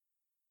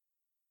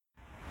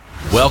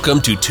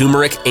Welcome to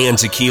Turmeric and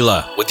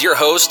Tequila with your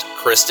host,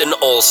 Kristen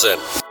Olson.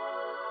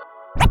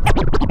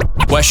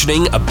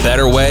 Questioning a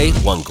better way,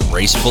 one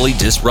gracefully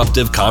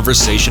disruptive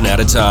conversation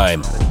at a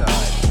time.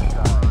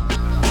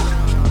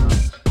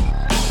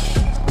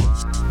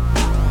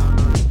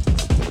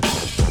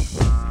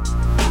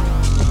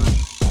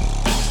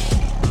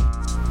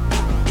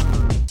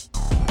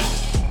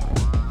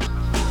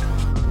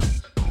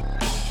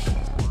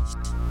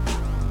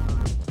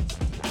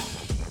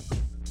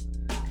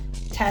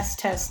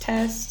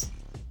 Test.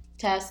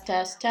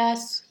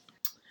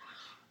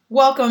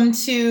 Welcome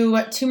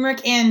to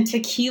Turmeric and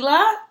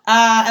Tequila,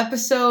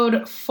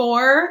 episode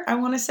 4, I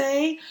want to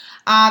say.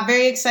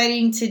 Very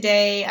exciting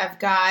today. I've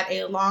got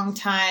a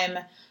longtime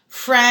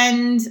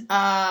friend,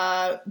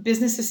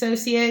 business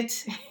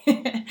associate,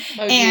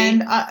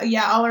 and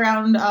all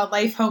around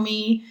life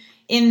homie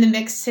in the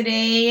mix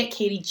today,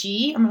 Katie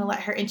G. I'm going to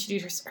let her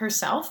introduce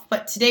herself.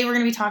 But today we're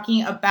going to be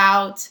talking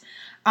about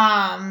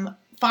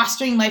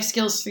fostering life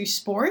skills through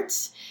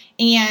sports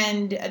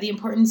and the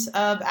importance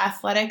of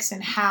athletics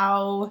and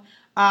how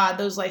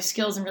those life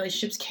skills and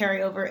relationships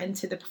carry over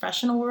into the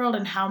professional world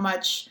and how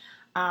much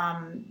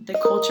the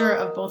culture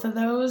of both of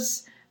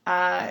those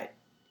are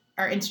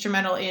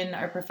instrumental in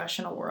our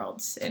professional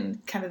worlds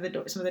and kind of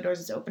some of the doors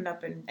it's opened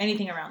up and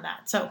anything around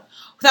that. So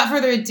without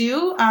further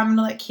ado, I'm going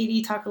to let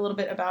Katie talk a little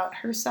bit about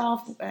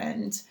herself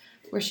and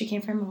where she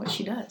came from and what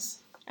she does.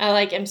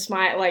 I am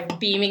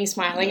beaming,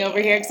 smiling over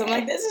here because I'm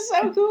like, this is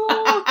so cool.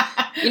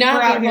 You know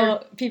how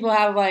people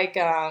have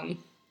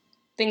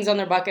things on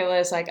their bucket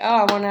list, like,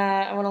 oh,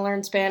 I wanna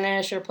learn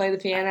Spanish or play the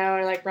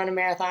piano or run a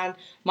marathon.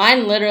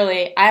 Mine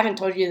literally, I haven't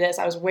told you this.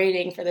 I was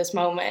waiting for this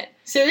moment.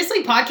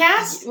 Seriously,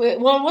 podcasts?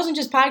 Well, it wasn't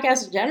just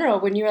podcasts in general.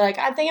 When you were like,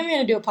 I think I'm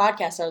gonna do a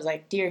podcast, I was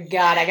like, dear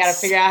God, I gotta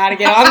figure out how to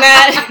get on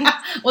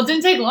that. Well, it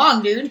didn't take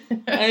long, dude.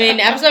 I mean,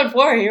 episode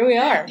 4, here we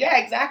are. Yeah,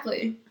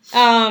 exactly. So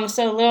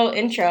a little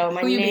intro.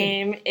 My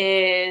name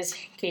is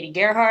Katie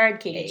Gerhard,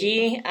 Katie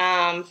G.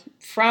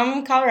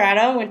 From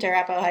Colorado, went to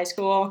Arapahoe High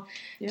School,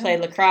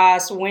 played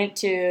lacrosse, went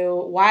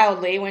to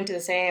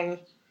the same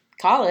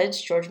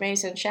college, George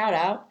Mason, shout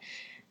out.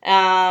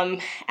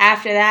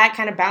 After that,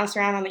 kind of bounced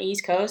around on the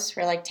East Coast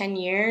for 10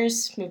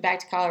 years, moved back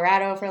to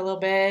Colorado for a little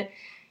bit.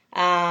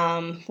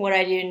 What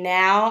I do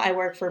now, I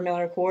work for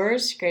Miller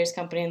Coors, greatest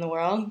company in the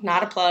world.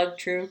 Not a plug,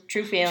 true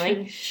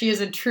feeling. She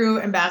is a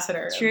true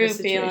ambassador. True of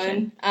this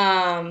feeling.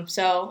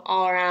 So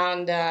all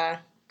around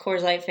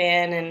Coors Light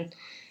fan, and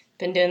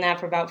been doing that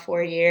for about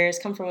 4 years.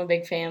 Come from a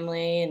big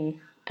family, and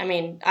I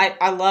mean,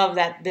 I love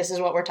that this is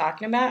what we're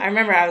talking about. I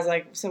remember I was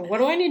like, so what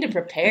do I need to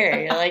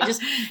prepare? You're like,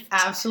 just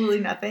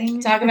absolutely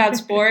nothing. Talk about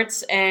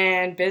sports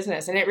and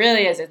business, and it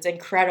really is. It's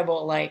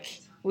incredible.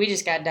 We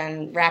just got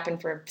done rapping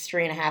for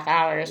 3.5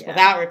 hours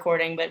without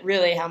recording, but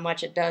really how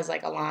much it does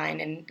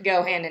align and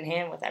go hand in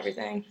hand with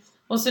everything.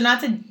 Well, so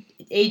not to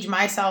age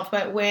myself,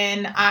 but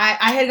when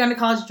I had gone to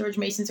college at George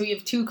Mason, so we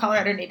have 2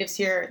 Colorado natives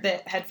here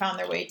that had found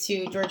their way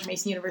to George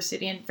Mason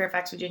University in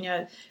Fairfax,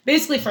 Virginia,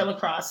 basically for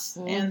lacrosse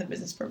and the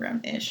business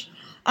program-ish.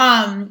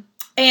 And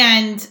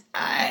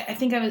I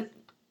think I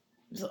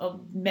was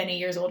many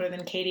years older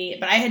than Katie,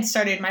 but I had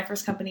started my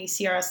first company,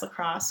 CRS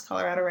Lacrosse,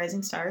 Colorado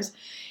Rising Stars.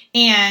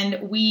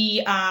 And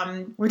we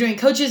were doing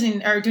coaches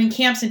or doing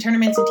camps and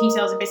tournaments and team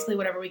sales and basically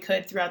whatever we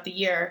could throughout the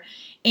year.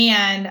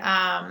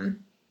 And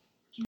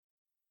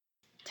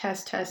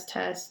test.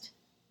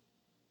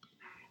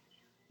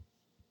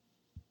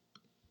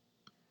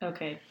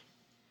 Okay.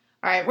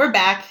 All right, we're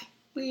back.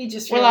 We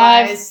just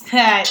realized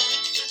that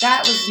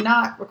was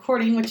not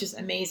recording, which is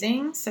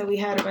amazing. So we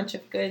had a bunch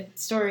of good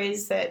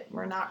stories that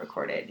were not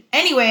recorded.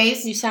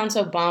 Anyways. You sound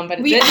so bummed,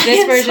 but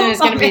this version is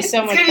going to be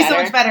so much better. It's going to be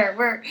so much better.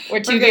 We're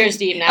 2 beers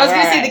deep now. I was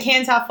going to say the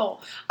can's half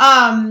full.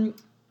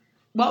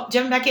 Well,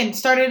 jumping back in,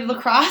 started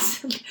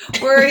lacrosse.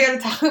 We're here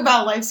to talk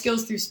about life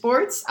skills through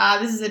sports.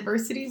 This is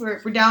adversity. We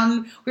were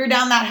down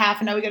that half,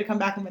 and now we got to come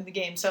back and win the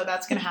game. So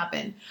that's going to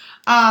happen.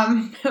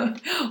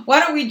 Why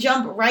don't we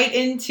jump right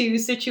into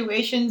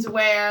situations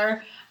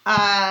where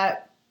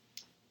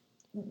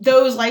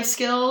those life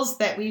skills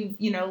that we've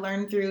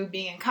learned through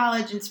being in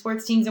college and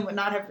sports teams and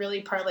whatnot have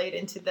really parlayed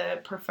into the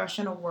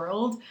professional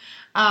world.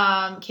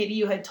 Katie,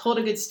 you had told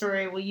a good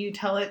story. Will you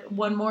tell it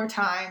one more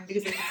time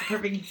because it's a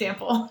perfect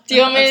example? Do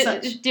you want me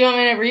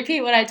to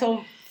repeat what I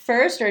told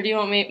first, or do you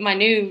want my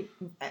new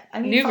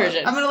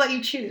version? I'm going to let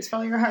you choose.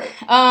 Follow your heart.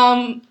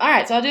 All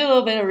right, so I'll do a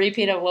little bit of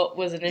repeat of what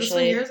was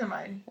initially. This one yours or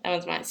mine? That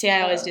one's mine. See,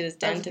 I always do this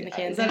dent in the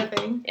cans. Is that a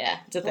thing? Yeah,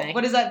 it's a thing.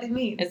 What does that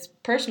mean? It's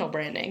personal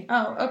branding.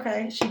 Oh,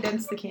 okay. She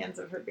dents the cans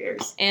of her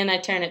beers. And I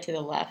turn it to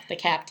the left, the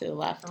cap to the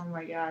left. Oh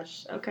my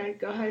gosh. Okay,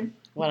 go ahead.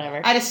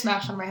 Whatever. I just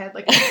smashed on my head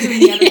like a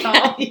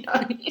Neanderthal.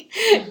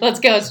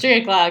 Let's go. It's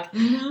 3 o'clock.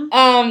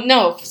 Mm-hmm.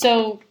 No,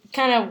 so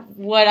kind of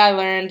what I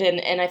learned,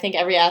 and I think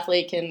every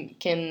athlete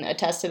can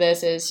attest to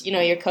this, is,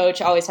 your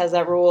coach always has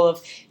that rule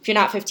of if you're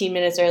not 15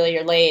 minutes early,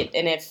 you're late,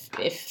 and if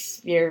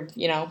you're,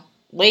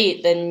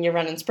 late, then you're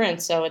running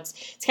sprints. So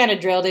it's kind of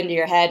drilled into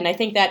your head, and I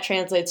think that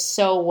translates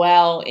so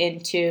well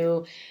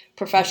into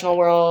professional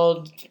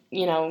world,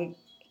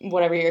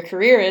 whatever your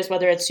career is,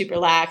 whether it's super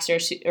lax or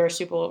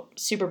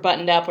super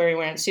buttoned up where you're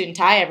wearing a suit and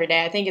tie every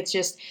day. I think it's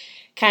just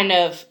kind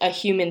of a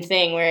human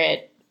thing where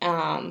it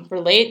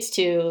relates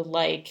to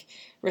like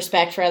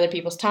respect for other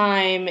people's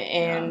time.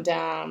 And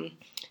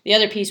the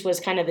other piece was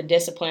kind of the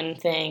discipline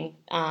thing.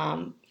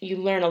 You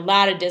learn a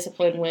lot of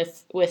discipline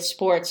with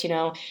sports,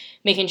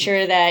 making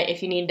sure that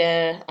if you need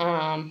to,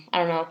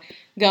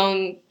 go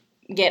and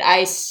get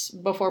ice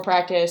before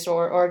practice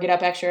or get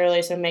up extra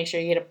early, so make sure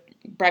you get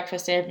a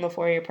breakfast in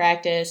before your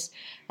practice.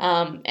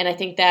 And I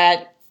think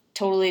that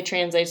totally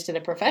translates to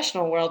the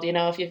professional world.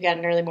 If you've got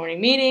an early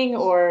morning meeting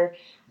or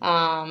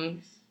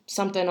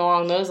something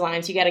along those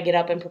lines, you got to get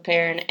up and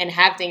prepare and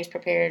have things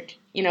prepared,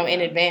 in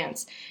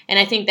advance. And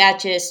I think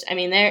that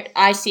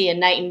I see a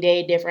night and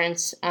day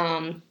difference,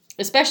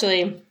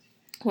 especially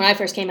when I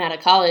first came out of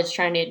college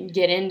trying to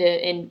get into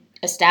and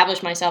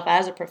establish myself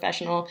as a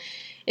professional,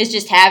 is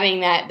just having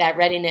that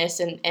readiness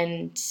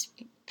and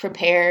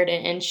prepared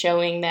and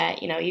showing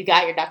that, you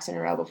got your ducks in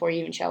a row before you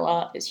even show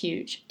up is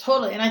huge.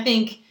 Totally. And I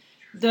think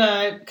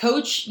the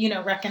coach,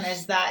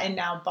 recognizes that, and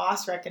now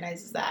boss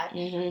recognizes that.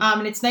 Mm-hmm.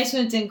 And it's nice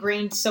when it's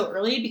ingrained so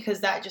early, because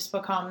that just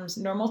becomes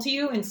normal to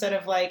you instead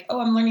of like, oh,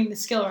 I'm learning the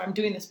skill or I'm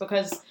doing this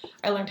because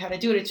I learned how to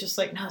do it. It's just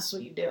like, no, this is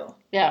what you do.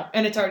 Yeah.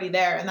 And it's already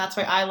there. And that's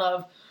why I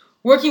love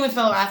working with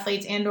fellow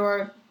athletes, and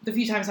or the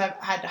few times I've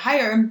had to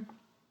hire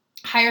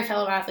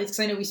fellow athletes, because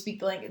I know we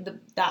speak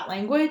that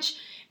language.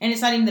 And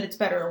it's not even that it's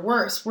better or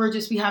worse.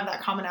 We have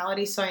that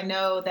commonality. So I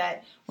know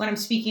that when I'm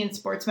speaking in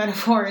sports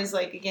metaphors,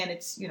 like, again,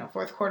 it's,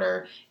 fourth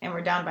quarter and we're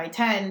down by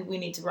 10, we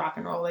need to rock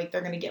and roll. Like, they're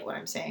going to get what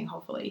I'm saying,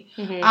 hopefully.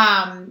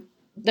 Mm-hmm.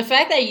 The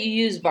fact that you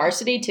use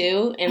varsity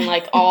too in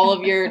like all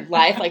of your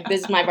life, like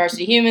this is my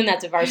varsity human,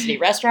 that's a varsity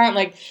restaurant.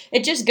 Like,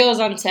 it just goes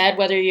unsaid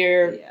whether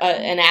you're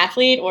an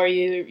athlete or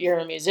you're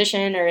a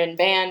musician or in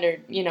band or,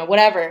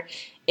 whatever.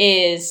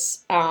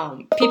 Is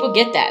people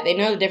get that. They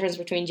know the difference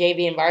between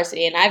JV and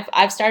varsity, and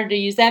I've started to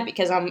use that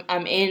because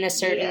I'm in a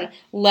certain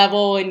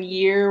level and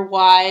year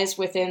wise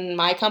within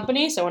my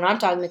company. So when I'm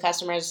talking to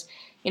customers,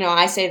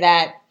 I say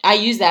that I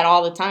use that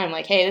all the time.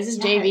 Like, hey, this is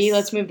JV,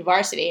 let's move to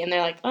varsity, and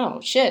they're like, oh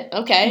shit,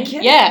 okay,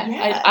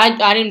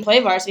 I didn't play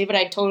varsity, but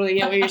I totally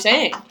get what you're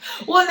saying.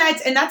 Well,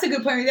 and that's a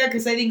good point right there,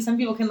 because I think some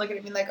people can look at it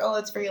and be like, oh,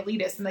 it's very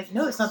elitist, and like,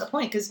 no, that's not the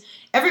point, because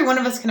every one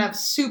of us can have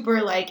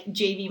super like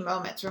JV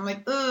moments where I'm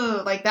like,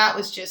 ugh, like that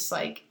was just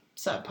like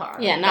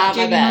subpar. Yeah, not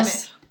my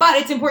best. Moment. But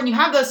it's important you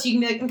have those so you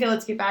can be like, okay,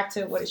 let's get back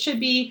to what it should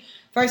be,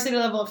 varsity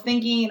level of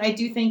thinking. And I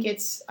do think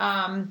it's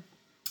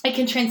it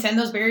can transcend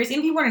those barriers. Even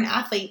if you weren't an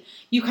athlete,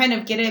 you kind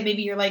of get it.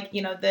 Maybe you're like,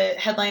 the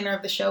headliner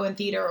of the show in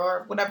theater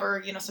or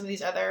whatever, some of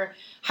these other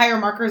higher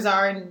markers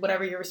are in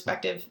whatever your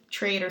respective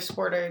trade or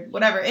sport or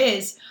whatever it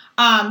is.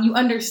 You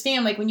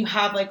understand, like, when you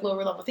have, like,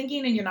 lower level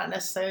thinking and you're not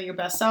necessarily your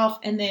best self.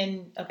 And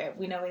then, okay,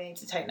 we know we need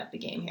to tighten up the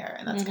game here.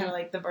 And that's kind of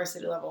like the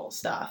varsity level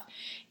stuff.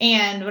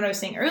 And what I was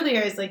saying earlier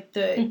is, like,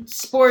 the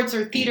sports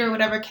or theater or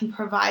whatever can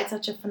provide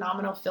such a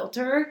phenomenal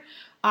filter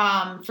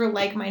for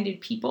like-minded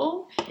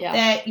people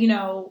that,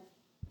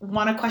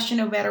 want to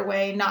question a better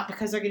way, not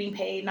because they're getting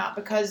paid, not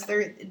because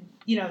they're,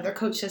 their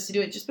coach says to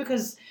do it, just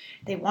because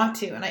they want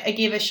to. And I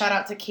gave a shout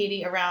out to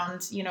Katie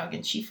around,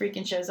 again, she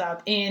freaking shows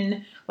up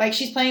in, like,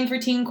 she's playing for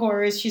Team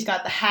Coors. She's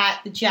got the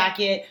hat, the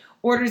jacket,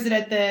 orders it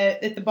at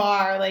the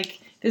bar. Like,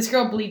 this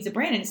girl bleeds a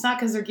brand. And it's not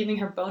because they're giving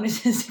her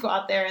bonuses to go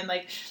out there and,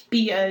 like,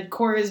 be a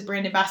Coors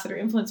brand ambassador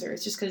influencer.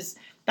 It's just because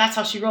that's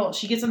how she rolls.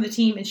 She gets on the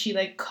team and she,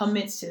 like,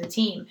 commits to the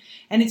team.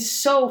 And it's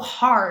so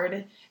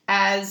hard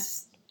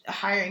as a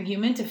hiring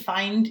human to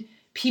find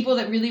people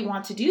that really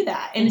want to do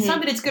that. And it's not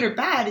that it's good or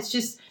bad. It's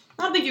just,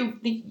 I don't think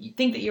you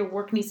think that your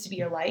work needs to be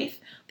your life,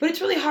 but it's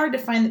really hard to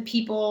find that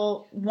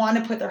people want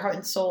to put their heart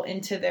and soul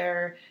into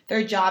their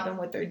job and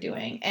what they're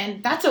doing.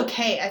 And that's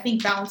okay. I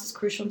think balance is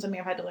crucial and something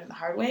I've had to learn the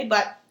hard way,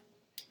 but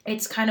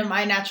it's kind of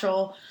my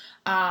natural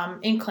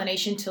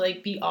inclination to,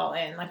 like, be all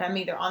in. Like, I'm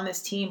either on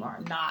this team or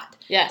I'm not.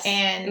 Yes.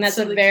 And that's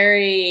so, a like,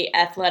 very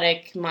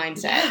athletic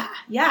mindset.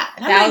 Yeah.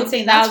 And I'm not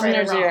saying that's right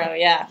or wrong. Zero,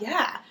 yeah.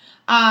 Yeah.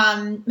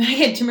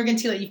 Again, Turmeric and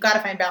Tila, you've got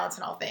to find balance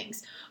in all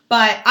things.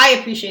 But I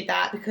appreciate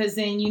that, because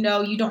then, you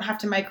don't have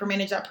to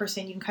micromanage that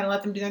person. You can kind of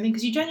let them do their thing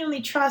because you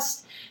genuinely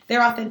trust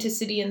their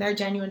authenticity and their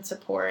genuine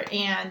support.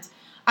 And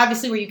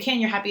obviously, where you can,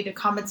 you're happy to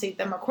compensate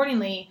them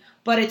accordingly.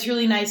 But it's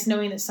really nice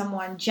knowing that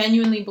someone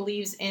genuinely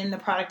believes in the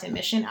product and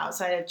mission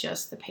outside of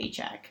just the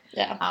paycheck.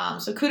 Yeah.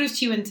 So kudos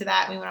to you into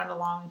that. We went on a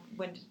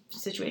long-winded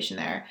situation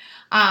there.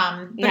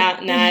 Now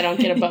I don't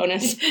get a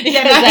bonus because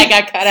I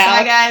got cut out.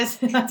 Sorry, guys.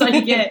 That's all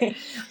you get.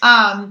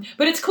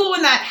 But it's cool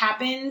when that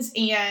happens.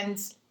 And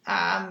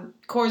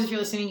Coors, if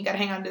you're listening, you got to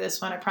hang on to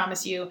this one. I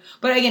promise you.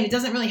 But again, it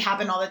doesn't really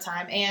happen all the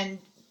time. And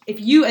if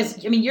you,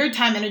 your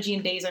time, energy,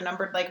 and days are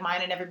numbered like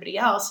mine and everybody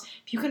else,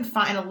 if you can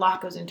find, a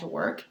lot goes into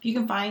work, if you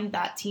can find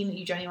that team that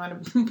you genuinely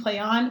want to play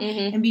on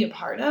and be a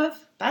part of,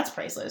 that's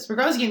priceless.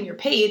 Regardless of getting you're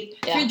paid,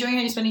 if you're enjoying how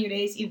you're spending your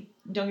days,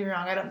 don't get me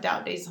wrong, I don't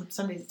doubt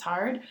some days it's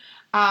hard.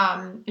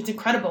 It's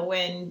incredible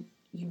when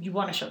you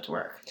want to show up to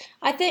work.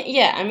 I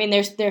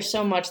think, there's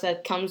so much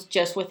that comes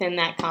just within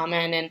that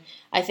comment, and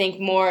I think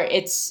more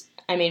it's,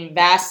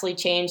 vastly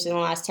changed in the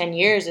last 10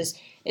 years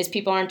is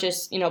people aren't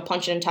just,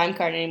 punching a time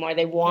card anymore.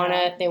 They want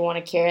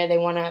to care. They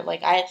want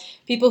to,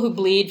 people who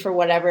bleed for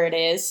whatever it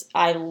is,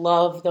 I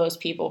love those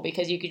people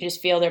because you can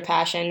just feel their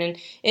passion, and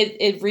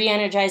it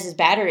re-energizes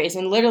batteries.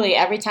 And literally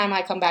every time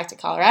I come back to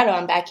Colorado,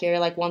 I'm back here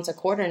once a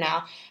quarter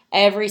now.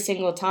 Every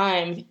single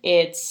time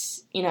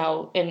it's,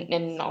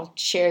 and I'll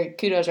share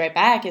kudos right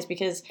back, is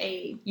because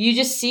you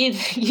just see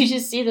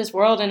this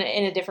world in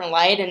a different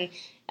light, and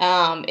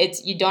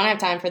you don't have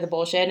time for the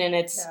bullshit, and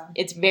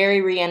it's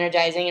very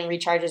re-energizing and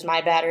recharges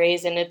my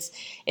batteries, and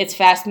it's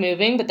fast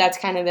moving, but that's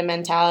kind of the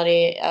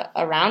mentality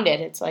around it.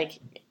 It's like,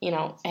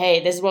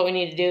 hey, this is what we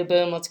need to do.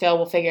 Boom, let's go.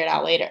 We'll figure it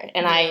out later.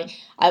 And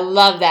I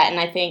love that. And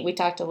I think we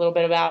talked a little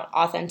bit about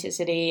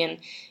authenticity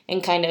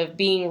and kind of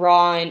being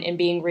raw and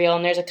being real.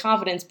 And there's a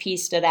confidence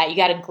piece to that. You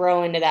got to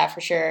grow into that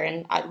for sure.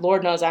 And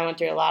Lord knows I went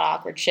through a lot of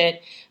awkward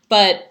shit,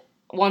 but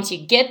once you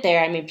get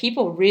there,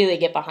 people really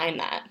get behind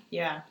that.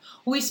 Yeah.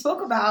 We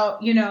spoke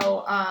about,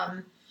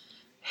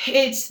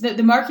 it's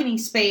the marketing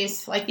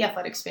space, like the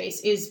athletic space,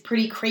 is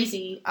pretty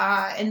crazy,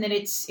 and that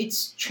it's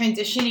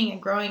transitioning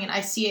and growing, and I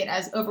see it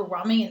as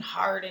overwhelming and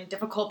hard and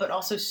difficult, but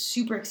also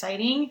super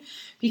exciting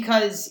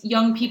because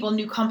young people,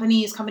 new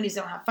companies that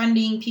don't have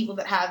funding, people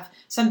that have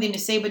something to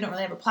say but don't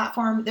really have a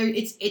platform.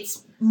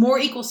 It's more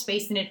equal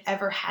space than it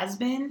ever has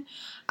been.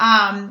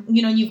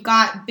 You've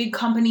got big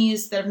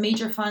companies that have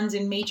major funds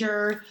and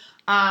major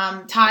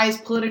ties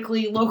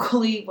politically,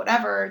 locally,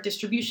 whatever,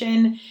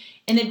 distribution.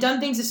 And they've done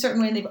things a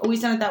certain way, and they've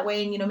always done it that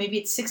way. And, maybe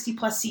it's 60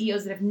 plus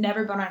CEOs that have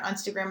never been on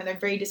Instagram, and they're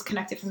very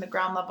disconnected from the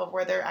ground level of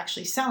where they're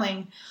actually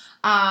selling.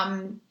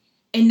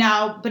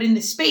 But in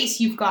this space,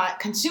 you've got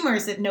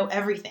consumers that know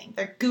everything.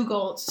 They're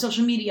Google,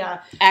 social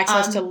media.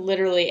 Access to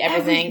literally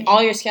everything.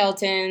 All your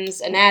skeletons,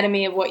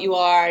 anatomy of what you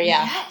are.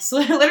 Yeah. Yes,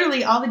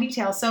 literally all the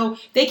details. So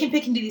they can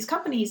pick into these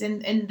companies,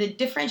 and the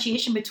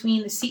differentiation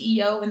between the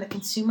CEO and the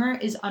consumer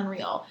is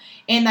unreal.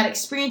 And that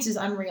experience is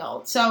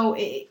unreal. So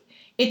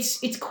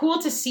it's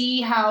cool to see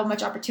how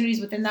much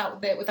opportunities within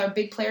that with our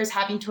big players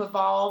having to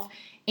evolve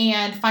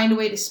and find a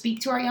way to speak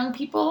to our young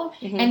people,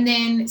 and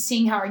then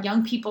seeing how our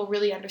young people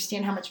really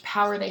understand how much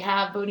power they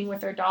have voting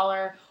with their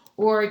dollar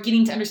or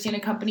getting to understand a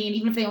company. And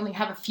even if they only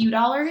have a few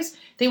dollars,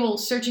 they will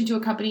search into a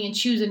company and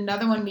choose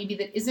another one maybe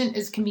that isn't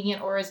as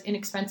convenient or as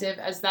inexpensive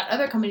as that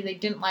other company they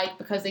didn't like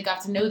because they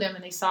got to know them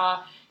and they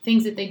saw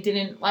things that they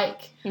didn't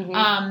like.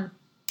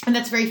 And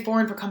that's very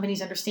foreign for companies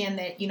to understand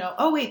that,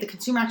 the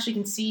consumer actually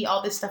can see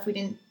all this stuff we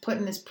didn't put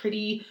in this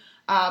pretty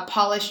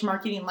polished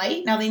marketing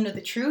light. Now they know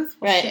the truth.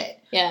 Right. Shit.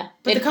 Yeah.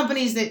 But the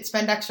companies that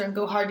spend extra and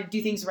go hard to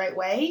do things the right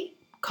way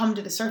come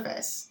to the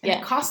surface. And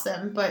it costs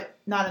them, but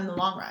not in the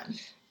long run.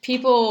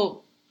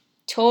 People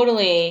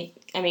totally,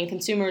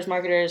 consumers,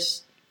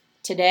 marketers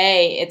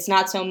today, it's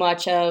not so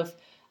much of,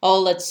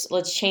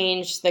 let's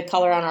change the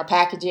color on our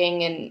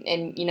packaging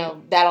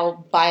and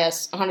that'll buy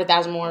us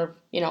 100,000 more,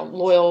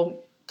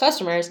 loyal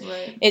customers.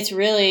 Right.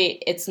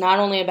 It's not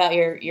only about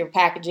your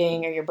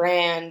packaging or your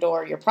brand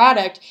or your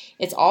product,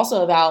 it's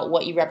also about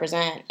what you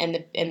represent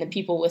and the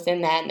people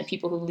within that and the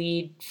people who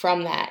lead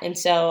from that. And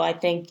so I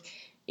think,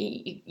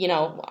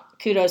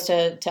 kudos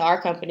to our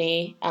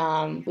company.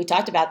 We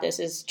talked about this,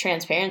 is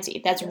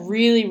transparency. That's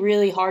really,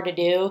 really hard to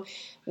do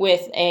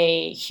with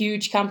a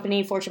huge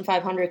company, Fortune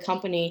 500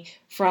 company,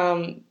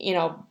 from,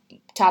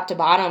 top to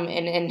bottom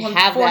and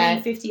have 40,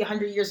 that 50,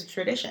 100 years of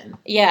tradition.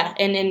 Yeah.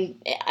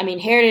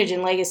 And heritage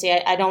and legacy,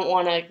 I don't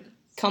want to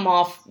come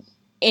off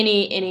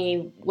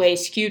any way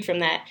skewed from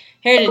that.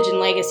 Heritage and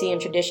legacy and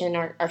tradition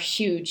are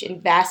huge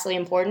and vastly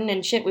important,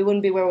 and shit, we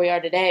wouldn't be where we are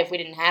today if we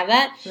didn't have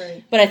that.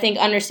 Right. But I think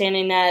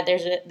understanding that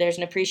there's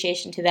an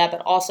appreciation to that,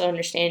 but also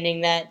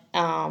understanding that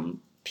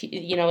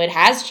it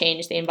has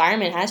changed, the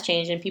environment has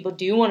changed, and people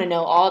do want to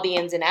know all the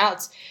ins and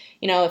outs.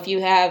 If you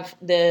have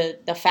the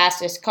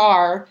fastest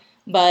car,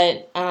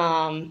 but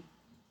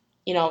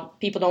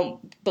people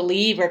don't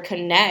believe or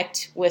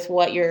connect with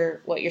what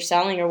you're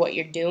selling or what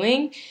you're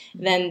doing,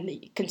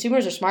 then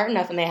consumers are smart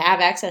enough and they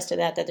have access to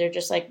that they're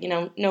just like,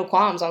 no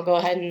qualms, I'll go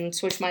ahead and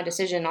switch my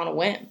decision on a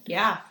whim.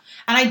 Yeah.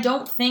 And I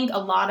don't think a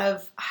lot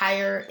of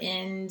higher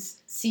end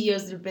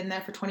CEOs that have been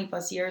there for 20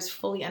 plus years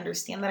fully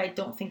understand that. I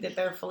don't think that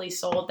they're fully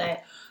sold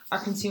that our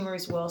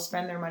consumers will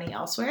spend their money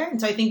elsewhere. And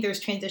so I think there's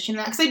transition in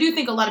that. Because I do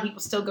think a lot of people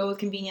still go with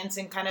convenience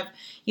and kind of,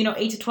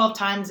 8 to 12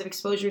 times of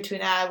exposure to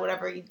an ad,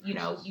 whatever,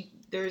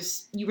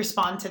 you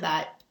respond to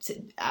that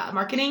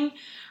marketing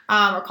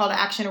or call to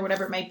action or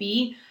whatever it might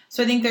be.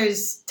 So I think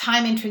there's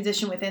time and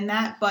transition within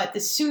that. But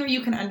the sooner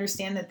you can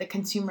understand that the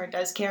consumer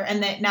does care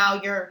and that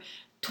now you're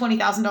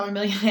 $20,000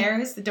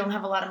 millionaires that don't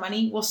have a lot of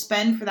money will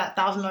spend for that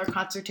 $1,000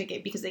 concert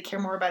ticket because they care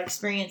more about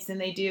experience than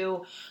they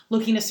do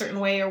looking a certain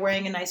way or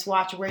wearing a nice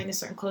watch or wearing a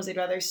certain clothes they'd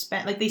rather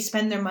spend. Like, they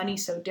spend their money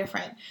so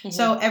different. Mm-hmm.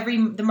 So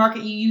the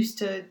market you used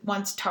to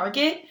once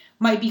target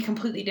might be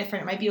completely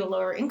different. It might be a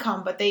lower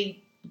income, but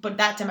they but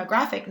that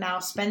demographic now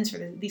spends for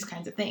these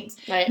kinds of things.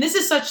 Right. And this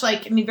is such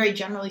very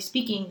generally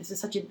speaking, this is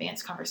such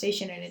advanced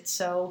conversation, and it's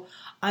so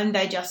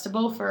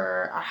undigestible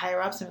for our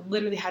higher ups. And we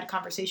literally had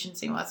conversations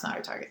saying, well, that's not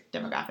our target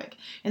demographic.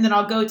 And then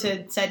I'll go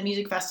to said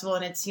music festival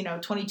and it's,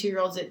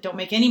 22-year-olds that don't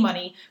make any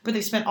money, but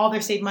they spent all their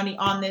saved money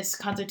on this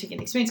concert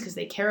ticket experience because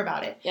they care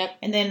about it. Yep.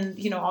 And then,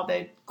 all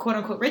the quote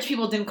unquote rich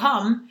people didn't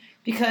come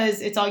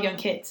because it's all young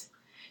kids.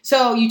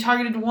 So you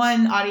targeted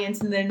one audience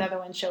and then another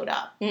one showed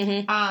up.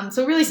 Mm-hmm.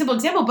 So a really simple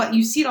example, but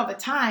you see it all the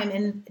time.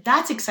 And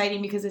that's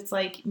exciting because it's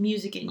like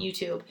music and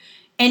YouTube.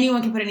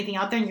 Anyone can put anything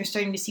out there, and you're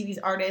starting to see these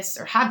artists,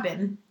 or have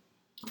been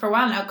for a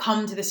while now,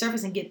 come to the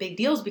surface and get big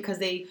deals because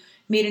they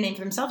made a name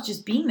for themselves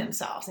just being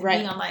themselves and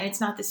being online. It's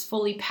not this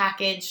fully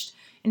packaged.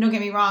 And don't get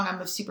me wrong, I'm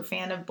a super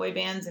fan of boy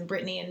bands and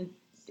Britney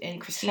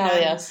and Christina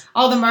and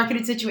all the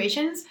marketed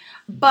situations.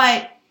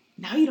 But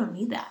now you don't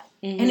need that.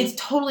 Mm-hmm. And it's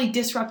totally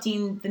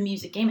disrupting the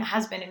music game. It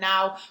has been, and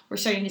now we're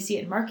starting to see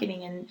it in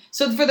marketing. And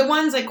so for the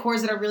ones like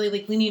Coors that are really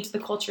leaning into the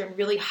culture and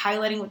really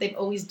highlighting what they've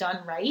always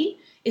done right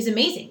is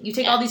amazing. You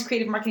take all these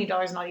creative marketing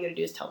dollars and all you got to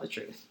do is tell the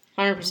truth.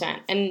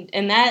 100%.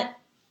 And that,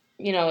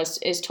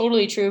 is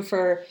totally true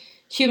for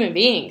human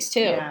beings too.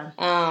 Yeah.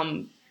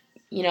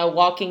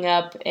 Walking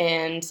up,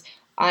 and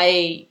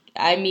I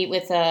meet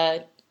with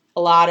a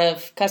lot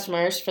of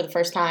customers for the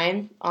first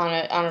time on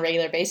a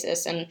regular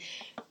basis, and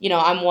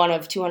I'm one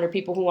of 200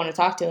 people who want to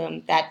talk to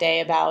them that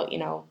day about,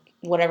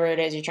 whatever it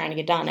is you're trying to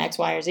get done, X,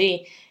 Y, or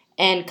Z.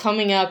 And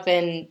coming up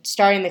and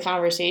starting the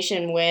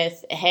conversation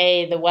with,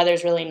 hey, the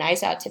weather's really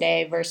nice out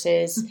today,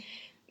 versus,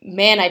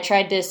 man, I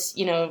tried this,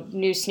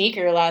 new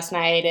sneaker last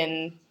night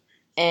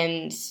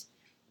and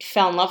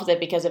fell in love with it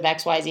because of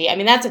X, Y, Z. I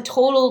mean, that's a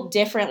total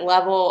different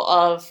level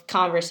of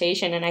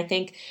conversation. And I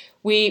think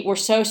we're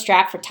so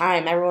strapped for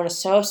time. Everyone is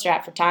so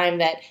strapped for time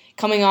that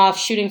coming off,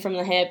 shooting from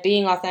the hip,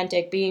 being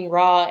authentic, being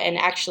raw, and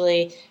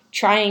actually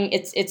trying,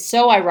 it's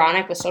so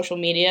ironic with social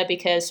media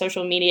because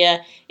social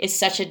media is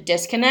such a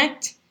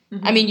disconnect.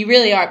 Mm-hmm. I mean, you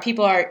really are.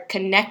 People are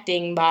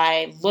connecting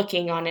by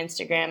looking on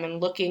Instagram and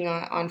looking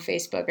on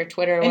Facebook or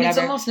Twitter or whatever. And it's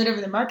almost no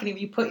different than marketing.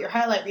 You put your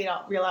highlight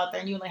reel out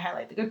there and you only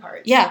highlight the good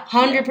parts. Yeah,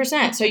 100%.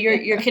 Yeah. So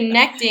you're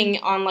connecting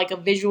on like a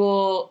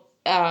visual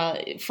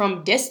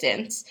from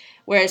distance,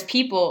 whereas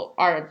people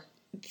are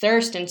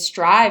thirst and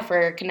strive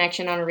for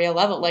connection on a real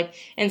level. Like,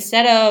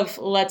 instead of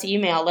let's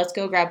email, let's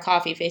go grab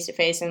coffee face to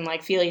face and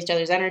like feel each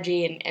other's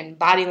energy and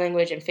body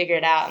language and figure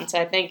it out. And so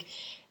I think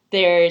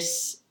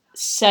there's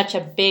such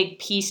a big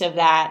piece of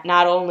that,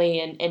 not only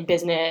in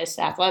business,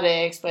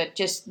 athletics, but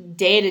just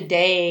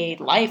day-to-day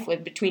life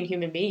between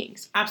human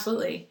beings.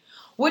 Absolutely.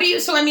 So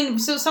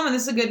someone,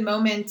 this is a good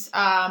moment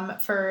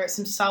for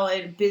some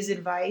solid biz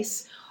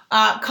advice.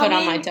 Put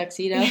on my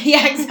tuxedo.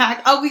 Yeah,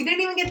 exactly. Oh, we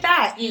didn't even get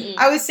that. Mm-mm.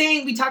 I was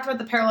saying, we talked about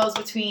the parallels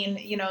between,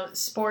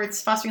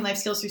 sports, fostering life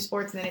skills through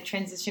sports, and then it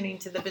transitioning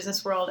to the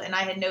business world. And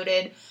I had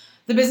noted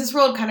the business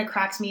world kind of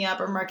cracks me up,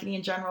 or marketing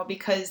in general,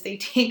 because they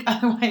take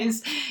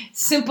otherwise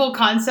simple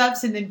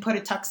concepts and then put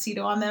a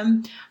tuxedo on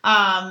them.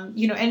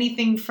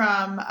 Anything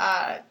from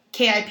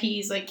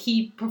KIPs, like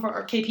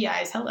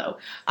KPIs,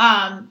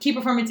 key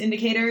performance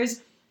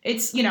indicators.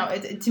 It's,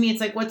 to me,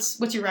 it's like,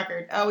 what's your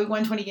record? Oh, we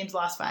won 20 games,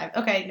 lost 5.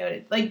 Okay,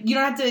 noted. Like, you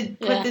don't have to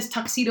put this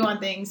tuxedo on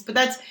things, but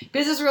that's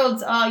business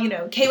world's,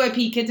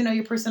 KYP, get to know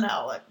your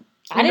personnel. Like,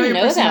 I didn't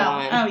know that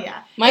one. Oh,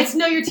 yeah. It's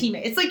know your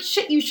teammate. It's like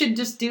shit you should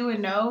just do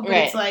and know, but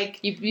it's like...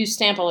 You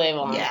stamp a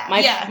label on it.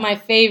 Yeah. My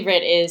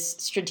favorite is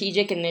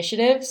strategic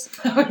initiatives,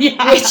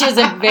 which is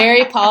a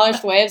very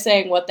polished way of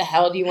saying, what the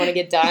hell do you want to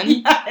get done?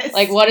 Yes.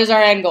 Like, what is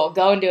our end goal?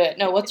 Go and do it.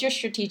 No, what's your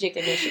strategic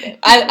initiative?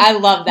 I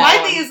love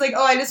that My thing is like,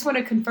 I just want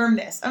to confirm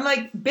this. I'm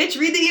like, bitch,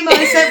 read the email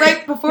I sent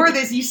right before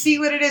this. You see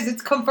what it is.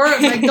 It's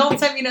confirmed. Like, don't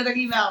send me another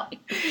email.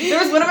 There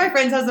was one of my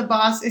friends has a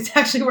boss. It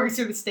actually works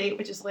through the state,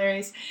 which is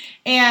hilarious.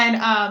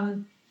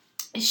 And,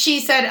 she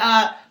said,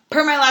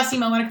 per my last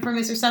email, I want to confirm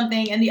this or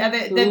something, and the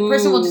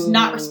person will just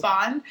not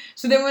respond.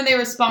 So then when they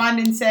respond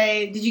and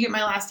say, did you get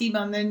my last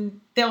email? And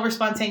then they'll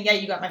respond saying, yeah,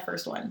 you got my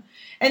first one.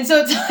 And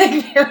so it's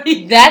like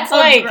very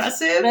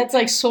aggressive. That's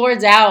like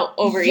swords out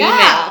over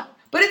email.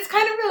 But it's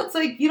kind of real. It's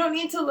like, you don't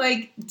need to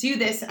like do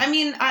this. I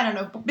mean, I don't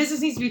know.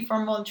 Business needs to be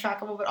formal and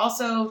trackable, but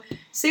also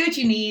say what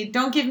you need.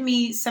 Don't give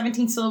me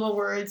 17 syllable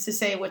words to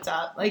say what's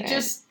up. Like,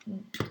 just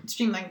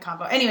streamline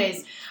combo.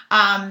 Anyways,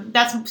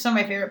 that's some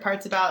of my favorite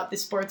parts about the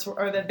sports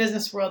or the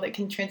business world that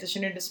can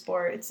transition into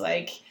sport. It's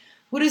like,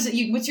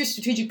 what's your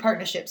strategic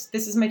partnerships?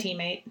 This is my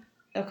teammate.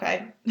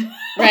 Okay.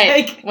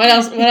 Right. Like, what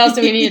else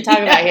do we need to talk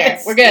about here?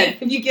 We're good.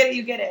 If you get it,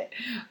 you get it.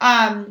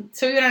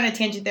 So we went on a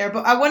tangent there,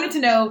 but I wanted to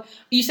know,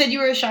 you said you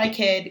were a shy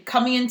kid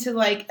coming into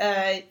like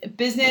a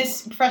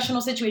business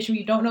professional situation where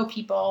you don't know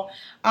people.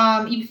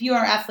 If you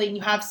are an athlete and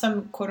you have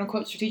some quote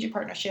unquote strategic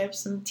partnerships,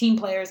 some team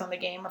players on the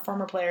game or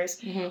former players,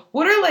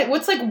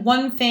 what's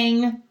one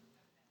thing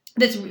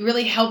that's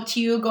really helped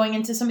you going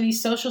into some of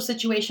these social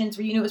situations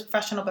where you knew it was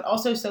professional, but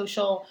also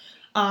social,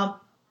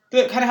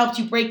 that kind of helped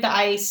you break the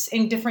ice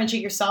and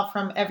differentiate yourself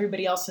from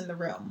everybody else in the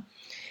room?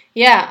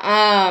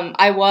 Yeah,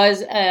 I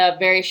was a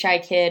very shy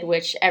kid,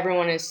 which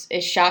everyone is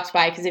shocked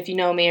by, because if you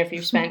know me or if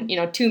you've spent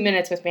 2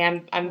 minutes with me,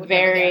 I'm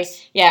very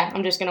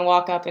I'm just gonna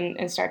walk up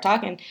and start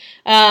talking.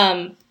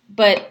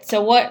 But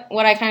so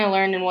what I kind of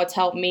learned and what's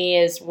helped me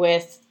is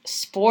with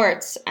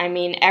sports. I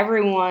mean,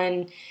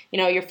 everyone,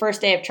 your first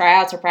day of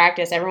tryouts or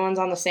practice, everyone's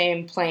on the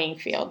same playing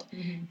field,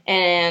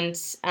 and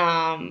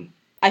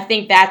I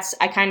think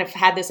I kind of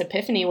had this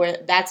epiphany where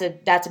that's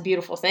a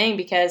beautiful thing,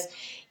 because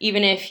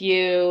even if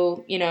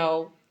you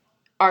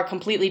are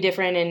completely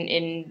different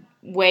in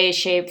way,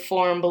 shape,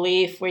 form,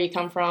 belief, where you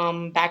come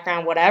from,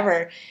 background,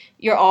 whatever,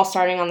 you're all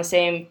starting on the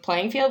same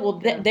playing field. Well,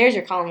 there's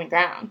your common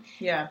ground.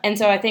 Yeah. And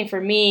so I think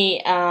for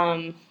me,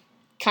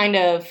 kind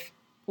of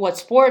what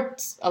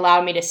sports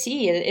allowed me to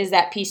see is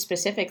that piece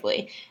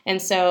specifically.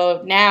 And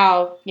so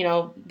now,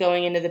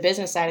 going into the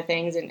business side of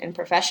things and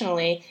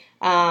professionally,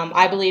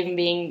 I believe in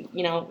being,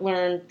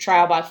 learn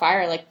trial by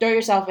fire. Like, throw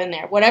yourself in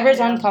there. Whatever's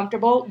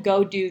uncomfortable,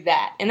 go do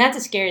that. And that's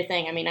a scary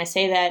thing. I mean, I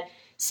say that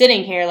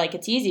sitting here like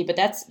it's easy, but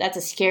that's a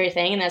scary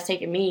thing, and that's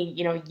taken me,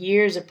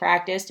 years of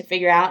practice to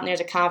figure out, and there's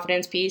a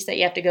confidence piece that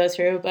you have to go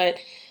through. But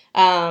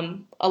a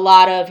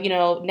lot of,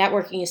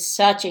 networking is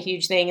such a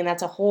huge thing, and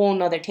that's a whole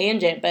nother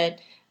tangent, but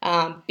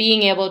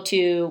being able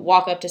to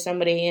walk up to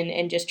somebody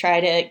and just try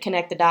to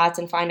connect the dots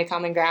and find a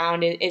common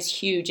ground is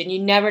huge, and you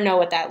never know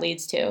what that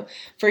leads to.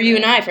 For you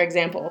and I, for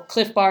example,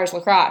 Cliff Bars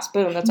lacrosse,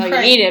 boom, that's all you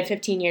needed.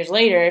 15 years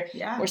later,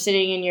 we're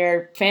sitting in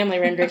your family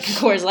room drinking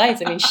Coors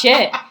Lights. I mean,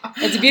 shit,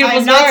 it's a beautiful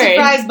story. I'm not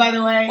surprised, by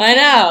the way. I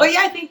know. But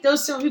yeah, I think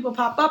those sort of people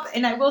pop up,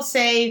 and I will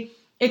say,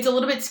 it's a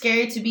little bit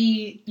scary to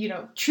be,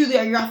 truly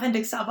your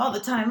authentic self all the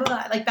time.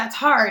 Like, that's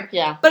hard.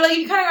 Yeah. But, like,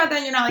 you kind of go out there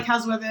and you're not like,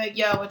 how's the weather? Like,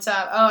 yo, what's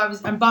up? Oh,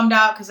 I'm bummed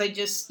out because I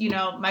just,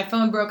 my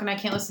phone broke and I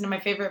can't listen to my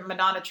favorite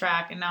Madonna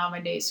track, and now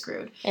my day's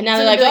screwed. And now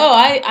they're like,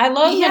 I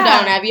love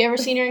Madonna. Have you ever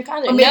seen her in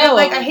concert? Or maybe no.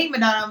 Like, I hate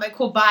Madonna. I'm like,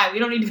 cool, bye. We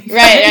don't need to be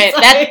friends.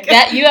 Right.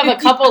 That you have a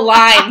couple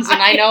lines,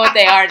 and I know what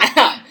they are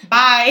now.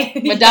 Bye.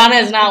 Madonna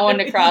is not one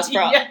to cross.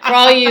 For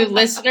all you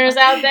listeners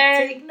out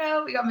there. Take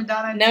note. We got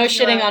Madonna. No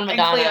shitting on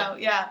Madonna. Cleo,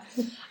 yeah.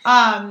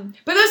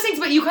 But those things,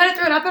 but you kind of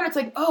throw it out there and it's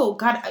like, oh,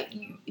 God,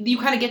 you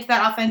kind of get to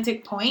that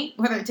authentic point,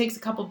 whether it takes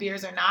a couple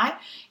beers or not.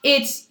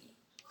 It's,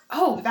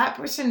 oh, that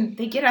person,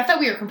 they get it. I thought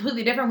we were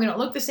completely different. We don't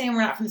look the same.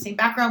 We're not from the same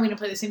background. We don't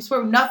play the same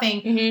sport.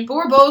 Nothing. Mm-hmm. But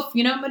we're both,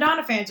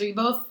 Madonna fans, or we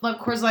both love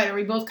Coors Light, or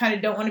we both kind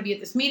of don't want to be at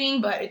this meeting,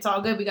 but it's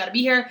all good. We got to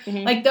be here.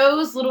 Mm-hmm. Like,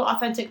 those little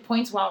authentic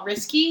points, while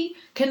risky,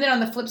 can then on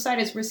the flip side,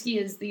 as risky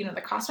as the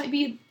cost might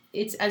be,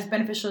 it's as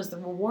beneficial as the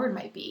reward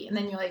might be. And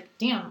then you're like,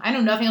 damn, I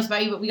know nothing else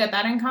about you, but we got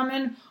that in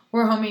common.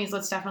 We're homies.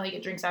 Let's definitely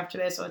get drinks after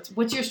this. So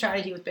what's your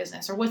strategy with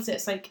business? Or what's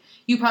this? Like,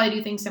 you probably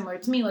do things similar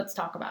to me. Let's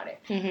talk about it.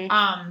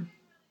 Mm-hmm.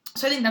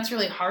 So I think that's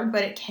really hard,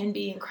 but it can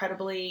be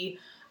incredibly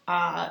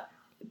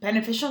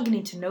beneficial in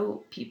getting to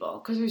know people,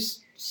 because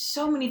there's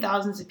so many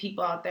thousands of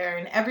people out there,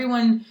 and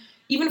everyone,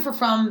 even if we're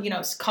from,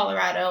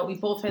 Colorado, we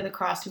both play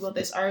lacrosse, we both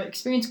this, our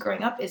experience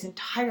growing up is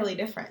entirely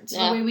different. So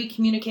the way we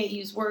communicate,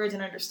 use words,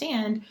 and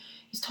understand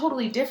is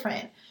totally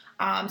different.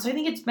 So I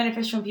think it's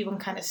beneficial when people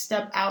can kind of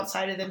step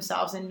outside of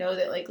themselves and know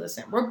that, like,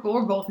 listen, we're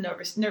both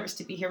nervous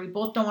to be here. We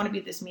both don't want to be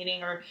at this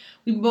meeting, or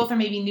we both are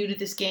maybe new to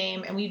this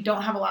game, and we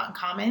don't have a lot in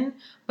common.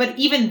 But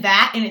even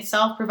that in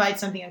itself provides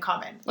something in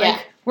common.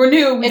 Like, we're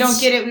new, we don't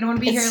get it, we don't want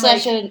to be here. It's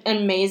such an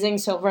amazing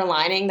silver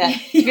lining that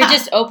if you're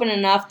just open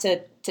enough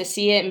to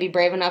see it and be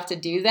brave enough to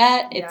do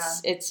that,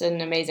 it's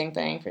an amazing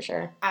thing for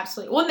sure.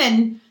 Absolutely. Well,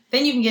 then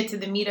you can get to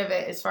the meat of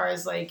it, as far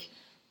as, like,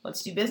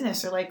 let's do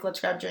business, or like, let's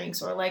grab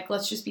drinks, or like,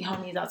 let's just be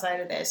homies outside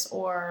of this,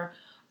 or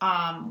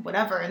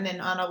whatever. And then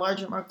on a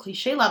larger, more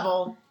cliche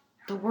level,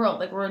 the world,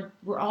 like,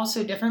 we're all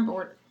so different, but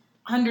we're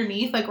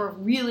underneath, like, we're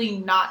really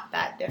not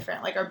that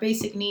different. Like, our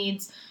basic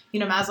needs,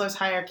 Maslow's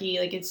hierarchy,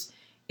 like, it's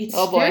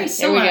very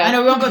similar. I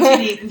know we won't go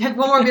too deep.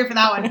 One more beer for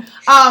that one.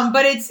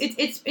 But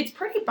it's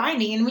pretty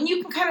binding. And when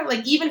you can kind of,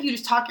 like, even if you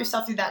just talk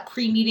yourself through that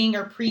pre-meeting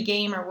or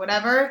pre-game or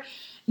whatever,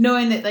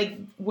 knowing that, like,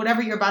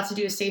 whatever you're about to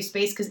do is safe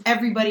space, because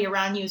everybody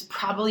around you is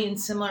probably in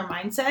similar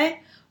mindset,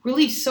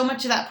 relieves so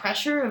much of that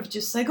pressure of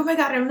just like, oh my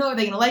God, I don't know, are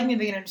they going to like me? Are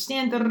they going to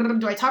understand?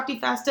 Do I talk too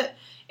fast?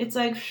 It's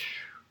like,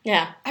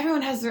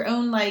 everyone has their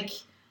own, like,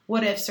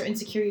 what ifs or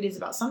insecurities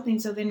about something.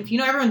 So then if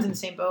everyone's in the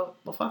same boat,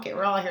 well, fuck it,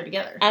 we're all here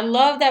together. I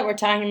love that we're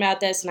talking about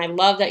this, and I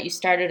love that you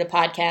started a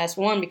podcast.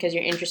 One, because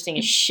you're interesting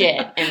as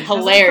shit and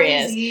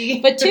hilarious.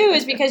 But two,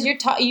 is because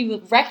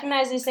you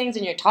recognize these things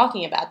and you're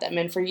talking about them.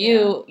 And for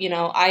you,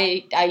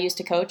 I used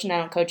to coach, and I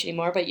don't coach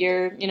anymore, but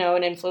you're,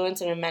 an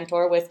influence and a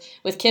mentor with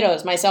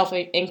kiddos, myself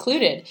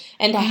included.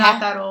 And I'm not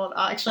that old.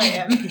 Actually, I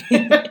am.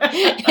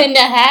 And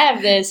to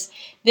have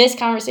this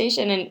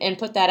conversation and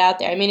put that out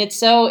there. I mean, it's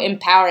so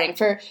empowering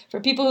for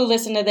people who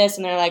listen to this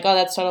and they're like, oh,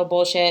 that's total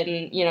bullshit,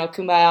 and,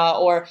 kumbaya,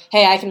 or,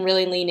 hey, I can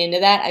really lean into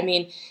that. I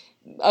mean,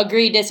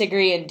 agree,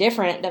 disagree, and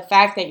different, the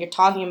fact that you're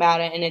talking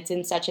about it and it's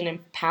in such an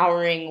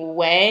empowering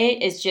way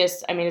is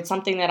just, I mean, it's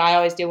something that I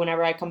always do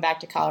whenever I come back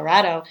to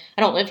Colorado.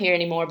 I don't live here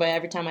anymore, but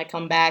every time I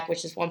come back,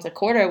 which is once a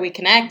quarter, we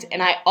connect,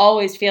 and I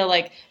always feel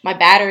like my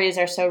batteries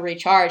are so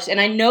recharged.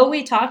 And I know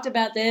we talked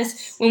about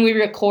this when we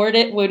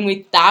recorded, when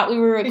we thought we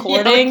were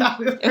recording.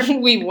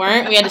 We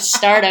weren't. We had to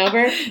start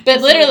over. But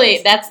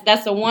literally,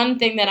 that's the one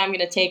thing that I'm going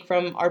to take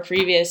from our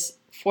previous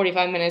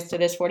 45 minutes to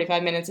this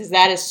 45 minutes is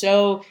that is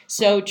so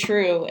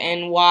true,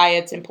 and why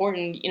it's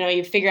important. You know,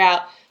 you figure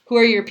out who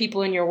are your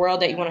people in your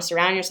world that you want to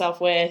surround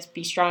yourself with,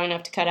 be strong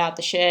enough to cut out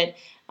the shit,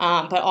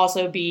 but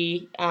also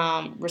be,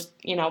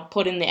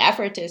 put in the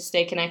effort to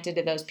stay connected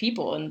to those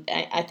people. And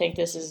I think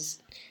this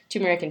is,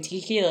 turmeric and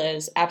tequila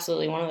is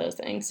absolutely one of those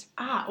things.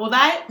 Well,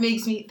 that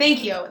makes me,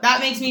 thank you. That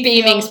makes me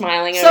beaming, feel,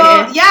 smiling so,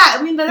 over here. Yeah,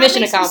 I mean, that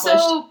Mission makes accomplished.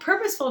 Me so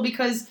purposeful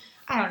because,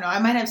 I don't know, I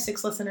might have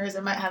 6 listeners,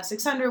 I might have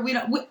 600,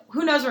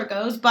 who knows where it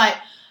goes, but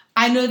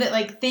I know that,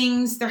 like,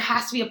 there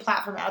has to be a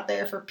platform out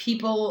there for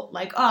people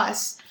like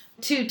us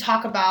to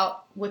talk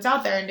about what's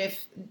out there. And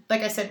if,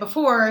 like I said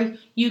before,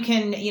 you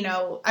can,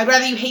 I'd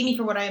rather you hate me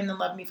for what I am than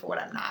love me for what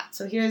I'm not.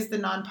 So here's the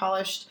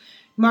non-polished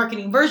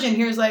marketing version.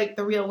 Here's, like,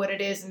 the real what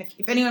it is. And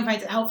if anyone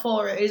finds it helpful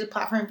or it is a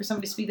platform for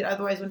somebody to speak that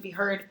otherwise wouldn't be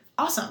heard,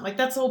 awesome. Like,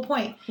 that's the whole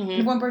point. Mm-hmm.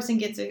 If one person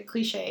gets it,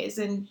 cliches,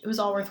 and it was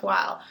all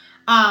worthwhile.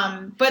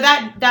 But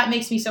that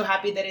makes me so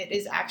happy that it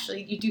is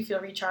actually, you do feel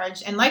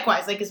recharged. And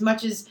likewise, like, as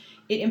much as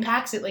it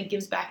impacts, it, like,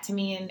 gives back to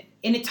me.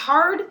 And it's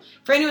hard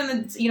for anyone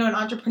that's, an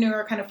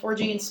entrepreneur kind of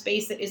forging in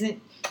space that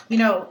isn't,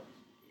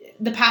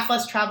 the path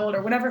less traveled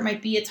or whatever it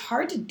might be. It's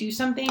hard to do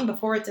something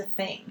before it's a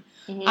thing.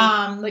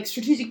 Mm-hmm. Like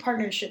strategic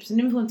partnerships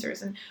and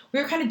influencers. And we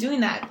were kind of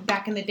doing that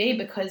back in the day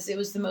because it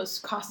was the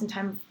most cost and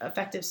time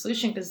effective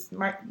solution, because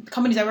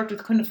companies I worked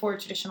with couldn't afford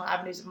traditional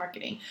avenues of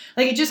marketing.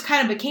 Like, it just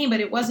kind of became,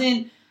 but it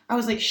wasn't, I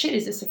was like, shit,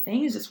 is this a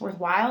thing? Is this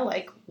worthwhile?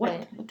 Like, what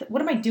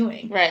am I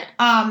doing? Right.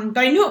 But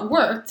I knew it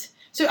worked.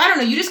 So I don't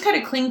know, you just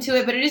kind of cling to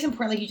it, but it is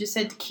important, like you just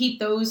said, to keep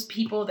those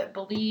people that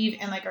believe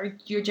and, like, are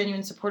your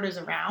genuine supporters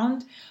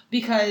around,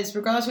 because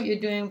regardless of what you're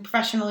doing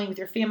professionally, with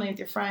your family, with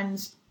your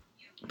friends,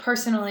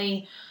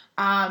 personally,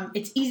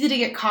 it's easy to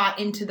get caught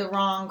into the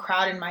wrong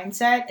crowd and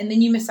mindset, and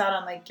then you miss out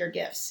on, like, your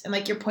gifts and,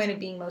 like, your point of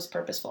being most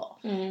purposeful.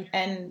 Mm-hmm.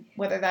 And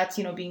whether that's,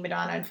 being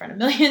Madonna in front of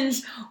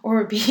millions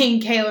or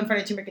being KO in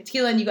front of turmeric and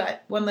tequila and you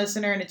got one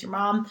listener and it's your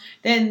mom,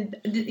 then,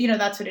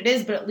 that's what it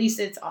is, but at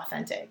least it's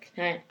authentic.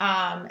 Right.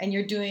 And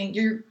you're doing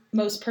your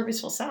most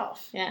purposeful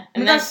self. Yeah.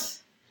 And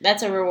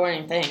that's a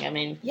rewarding thing. I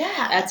mean,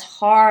 yeah, that's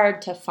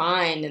hard to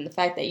find, and the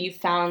fact that you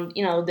found,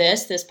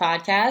 this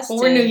podcast. Well,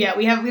 we're new yet.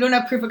 We don't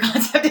have proof of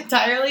concept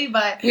entirely,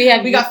 but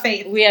we got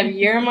faith. We have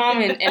your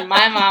mom and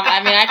my mom.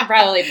 I mean, I could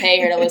probably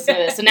pay her to listen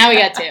to this. So now we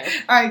got 2.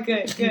 All right,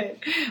 good.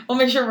 We'll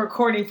make sure we're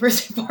recording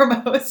first and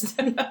foremost.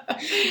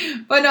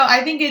 But no,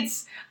 I think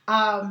it's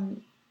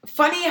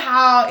funny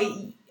how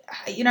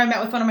I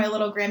met with one of my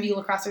little Grandview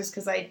lacrossers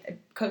because I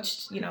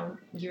coached,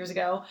 years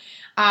ago,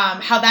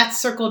 how that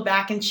circled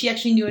back. And she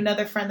actually knew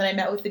another friend that I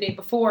met with the day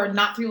before,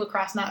 not through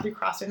lacrosse, not through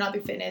CrossFit, not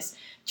through fitness,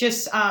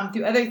 just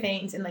through other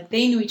things. And, like,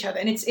 they knew each other.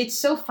 And it's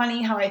so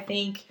funny how I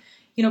think,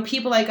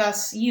 people like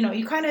us,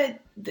 you kind of,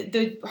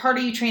 the harder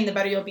you train, the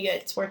better you'll be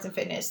at sports and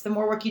fitness. The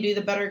more work you do,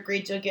 the better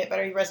grades you'll get,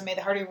 better your resume,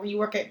 the harder you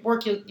work at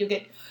work, you'll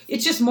get,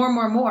 it's just more and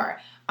more and more.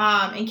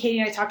 And Katie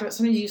and I talked about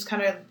sometimes you just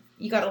kind of,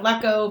 you got to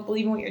let go,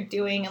 believe in what you're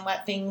doing, and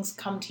let things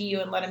come to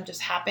you and let them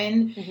just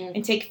happen. Mm-hmm.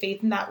 And take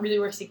faith in that really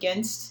works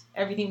against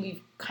everything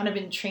we've kind of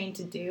been trained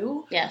to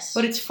do. Yes.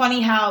 But it's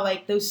funny how,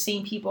 like, those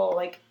same people,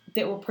 like,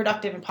 that were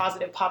productive and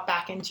positive pop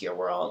back into your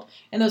world,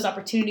 and those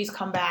opportunities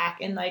come back,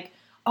 and, like,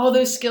 all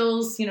those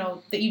skills,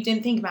 that you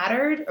didn't think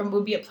mattered or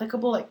would be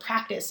applicable, like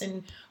practice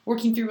and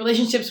working through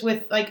relationships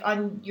with, like,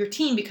 on your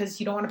team, because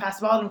you don't want to pass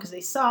the ball to them because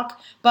they suck,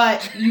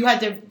 but you had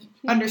to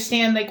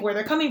understand, like, where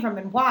they're coming from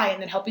and why,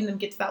 and then helping them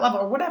get to that level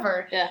or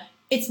whatever. Yeah.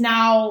 It's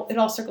now, it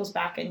all circles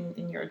back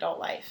in your adult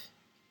life.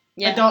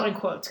 Yeah. Adult in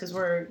quotes, because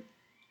we're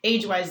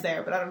age-wise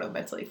there, but I don't know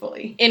mentally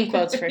fully. In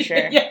quotes, for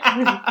sure.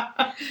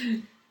 Yeah.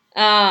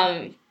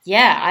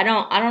 Yeah, I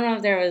don't know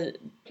if there was,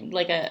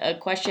 like, a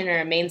question or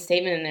a main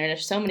statement in there.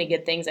 There's so many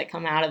good things that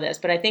come out of this,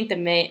 but I think the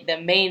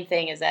main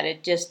thing is that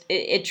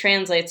it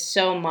translates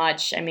so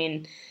much. I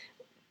mean,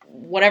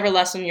 whatever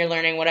lesson you're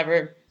learning,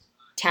 whatever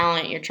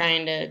talent you're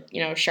trying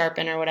to,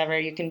 sharpen or whatever,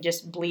 you can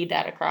just bleed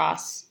that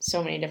across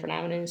so many different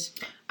avenues.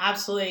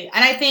 Absolutely.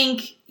 And I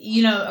think,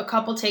 a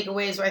couple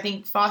takeaways where I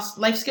think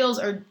life skills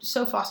are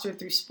so fostered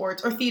through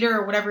sports or theater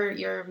or whatever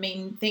your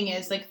main thing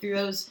is, like, through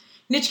those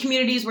niche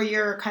communities where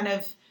you're kind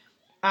of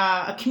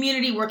a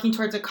community working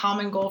towards a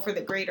common goal for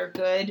the greater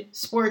good.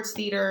 Sports,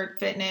 theater,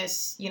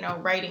 fitness,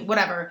 writing,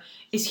 whatever,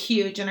 is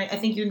huge. And I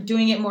think you're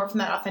doing it more from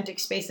that authentic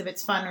space of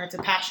it's fun or it's a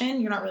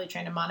passion. You're not really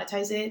trying to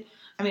monetize it.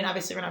 I mean,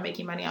 obviously we're not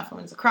making money off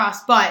women's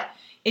lacrosse, but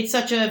it's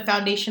such a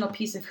foundational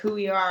piece of who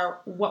we are,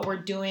 what we're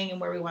doing, and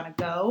where we want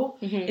to go.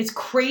 Mm-hmm. It's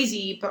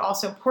crazy, but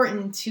also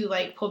important to,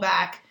 like, pull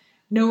back,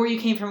 know where you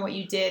came from, what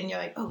you did, and you're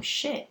like, oh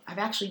shit, I've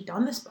actually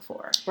done this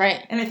before.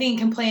 Right. And I think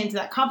it can play into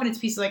that confidence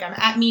piece. Like, I'm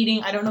at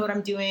meeting, I don't know what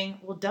I'm doing.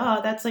 Well,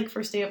 duh, that's like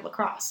first day of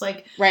lacrosse.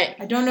 Like, right.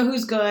 I don't know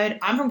who's good.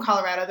 I'm from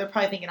Colorado. They're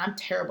probably thinking I'm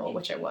terrible,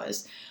 which I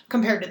was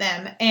compared to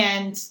them.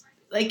 And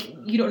like,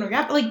 you don't know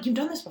your but like, you've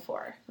done this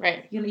before.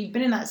 Right. You know, you've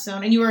been in that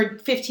zone, and you were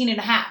 15 and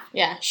a half.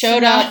 Yeah.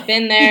 Showed up,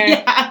 been there,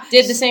 yeah.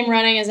 did the same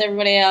running as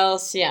everybody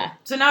else. Yeah.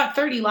 So now at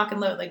 30, lock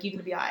and load, like, you're going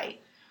to be all right.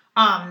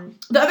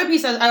 The other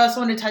piece I also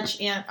wanted to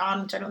touch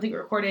on, which I don't think we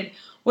recorded,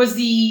 was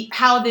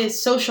how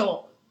this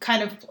social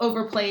kind of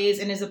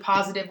overplays and is a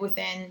positive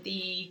within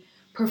the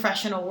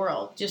professional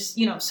world. Just,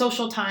 you know,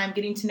 social time,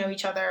 getting to know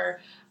each other.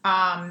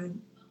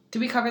 Did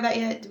we cover that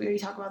yet? Did we already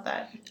talk about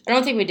that? I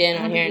don't think we did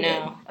on here,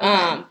 no.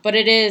 Okay. But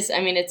it is, I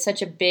mean, it's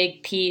such a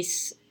big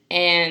piece,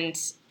 and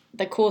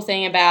the cool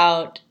thing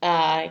about,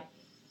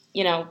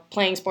 you know,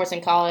 playing sports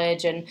in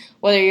college, and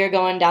whether you're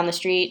going down the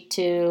street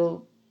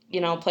to, you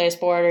know, play a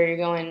sport, or you're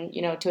going,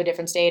 you know, to a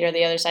different state or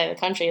the other side of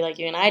the country like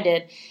you and I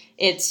did,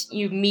 it's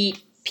you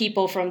meet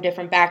people from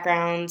different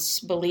backgrounds,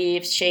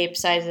 beliefs,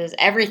 shapes, sizes,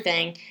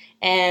 everything,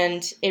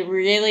 and it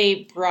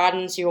really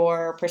broadens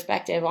your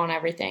perspective on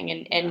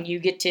everything, and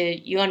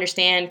you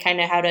understand kind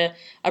of how to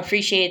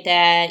appreciate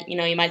that. You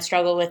know, you might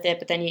struggle with it,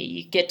 but then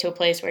you get to a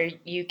place where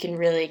you can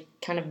really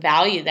kind of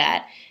value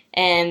that,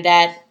 and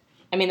that,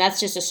 I mean, that's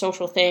just a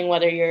social thing,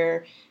 whether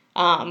you're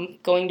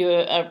going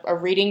to a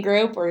reading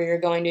group, or you're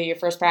going to your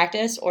first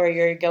practice, or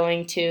you're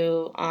going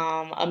to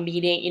a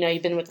meeting. You know,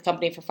 you've been with the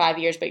company for 5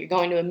 years, but you're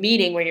going to a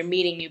meeting where you're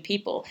meeting new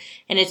people.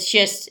 And it's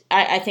just,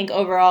 I think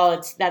overall,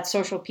 it's that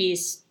social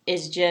piece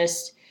is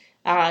just,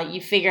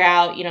 you figure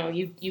out, you know,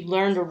 you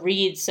learn to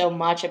read so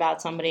much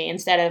about somebody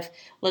instead of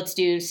let's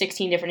do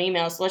 16 different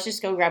emails. So let's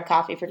just go grab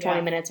coffee for 20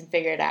 minutes and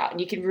figure it out.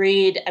 And you can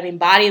read, I mean,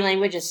 body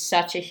language is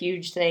such a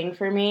huge thing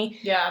for me.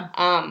 Yeah.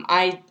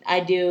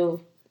 I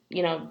do,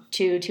 you know,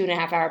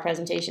 2.5 hour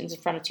presentations in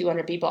front of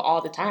 200 people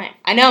all the time.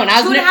 I know. And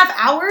I was 2.5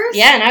 hours?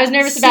 Yeah, and I was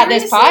nervous Seriously? about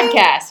this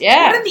podcast.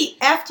 Yeah. What in the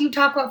F do you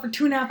talk about for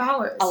 2.5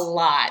 hours? A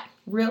lot.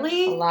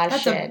 Really? A lot of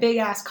That's shit. That's a big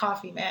ass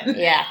coffee, man.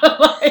 Yeah.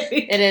 Like,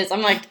 it is.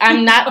 I'm like,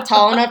 I'm not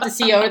tall enough to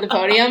see over the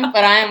podium,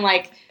 but I am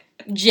like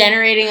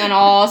generating on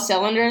all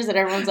cylinders that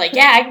everyone's like,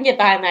 yeah, I can get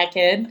behind that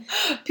kid.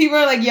 People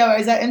are like, yo,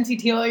 is that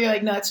MCT? You're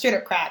like, no, it's straight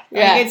up crack.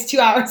 Yeah. Like, it's 2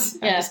 hours.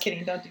 Yeah. I'm just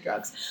kidding. Don't do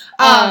drugs.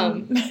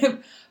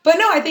 But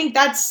no, I think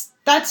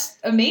that's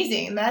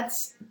amazing.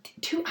 That's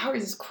 2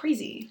 hours is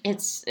crazy.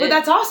 But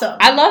that's awesome.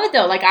 I love it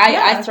though. Like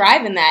I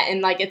thrive in that, and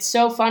like it's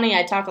so funny.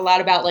 I talk a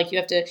lot about like you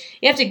have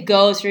to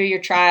go through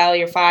your trial,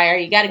 your fire.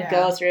 You got to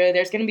go through.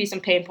 There's going to be some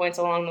pain points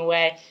along the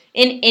way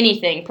in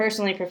anything,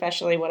 personally,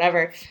 professionally,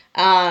 whatever.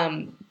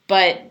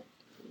 But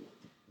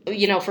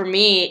you know, for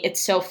me,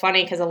 it's so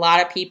funny because a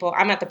lot of people,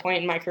 I'm at the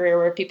point in my career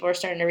where people are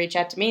starting to reach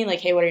out to me like,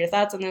 hey, what are your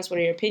thoughts on this? What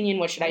are your opinion?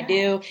 What should I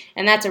do?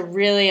 And that's a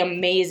really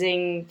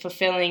amazing,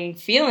 fulfilling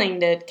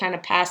feeling to kind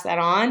of pass that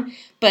on.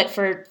 But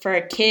for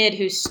a kid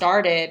who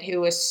started,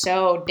 who was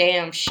so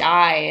damn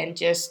shy and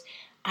just,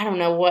 I don't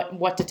know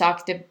what to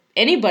talk to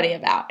anybody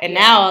about. And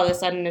now all of a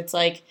sudden it's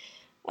like,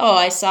 oh,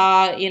 I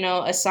saw, you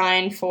know, a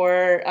sign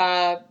for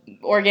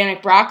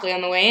organic broccoli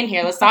on the way in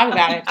here. Let's talk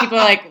about it. People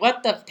are like,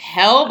 what the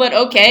hell? But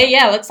okay,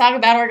 yeah, let's talk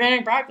about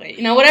organic broccoli.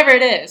 You know, whatever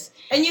it is.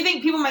 And you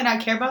think people might not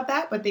care about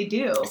that, but they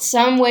do.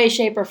 Some way,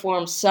 shape, or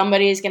form,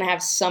 somebody's going to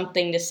have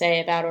something to say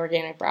about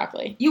organic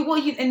broccoli.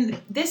 In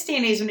this day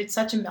and age when it's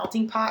such a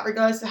melting pot,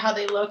 regardless of how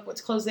they look,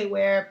 what clothes they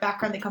wear,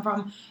 background they come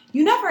from,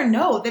 you never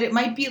know that it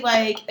might be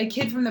like a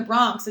kid from the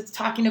Bronx that's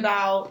talking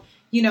about,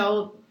 you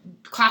know,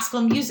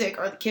 classical music,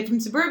 or the kid from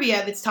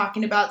suburbia that's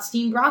talking about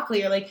steamed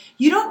broccoli, or like,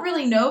 you don't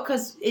really know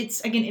because it's,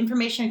 again,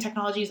 information and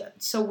technology is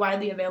so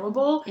widely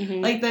available.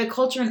 Mm-hmm. Like the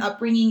culture and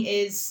upbringing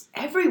is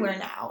everywhere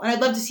now, and I'd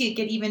love to see it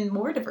get even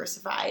more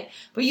diversified,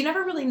 but you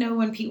never really know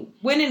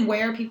when and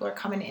where people are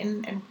coming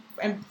in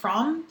and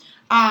from.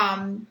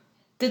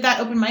 That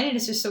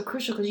open-mindedness is so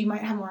crucial because you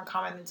might have more in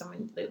common than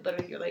someone that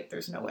literally you're like,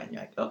 there's no way, and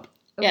you're like, oh,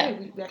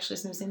 okay, we actually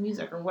listen to the same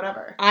music or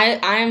whatever.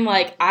 I'm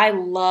like, I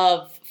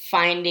love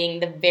finding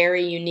the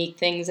very unique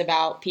things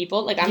about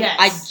people. Like,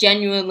 I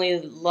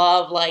genuinely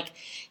love, like,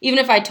 even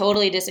if I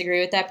totally disagree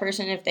with that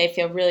person, if they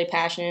feel really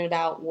passionate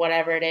about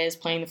whatever it is,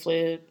 playing the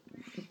flute,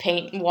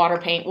 water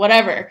paint,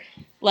 whatever,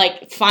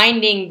 like,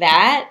 finding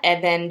that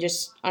and then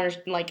just,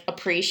 like,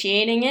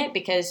 appreciating it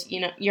because, you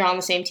know, you're on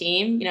the same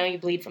team, you know, you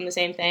bleed from the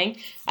same thing,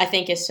 I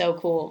think is so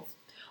cool.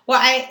 Well,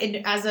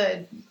 as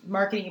a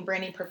marketing and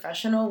branding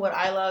professional, what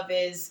I love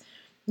is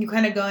you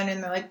kind of go in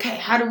and they're like, okay,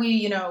 how do we,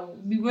 you know,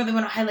 we really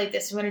want to highlight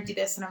this, we want to do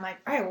this. And I'm like,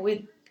 all right, well,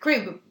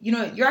 great, but, you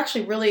know, you're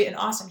actually really an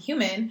awesome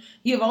human.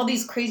 You have all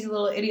these crazy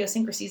little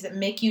idiosyncrasies that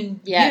make you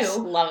yes,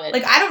 you. Love it.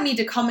 Like, I don't need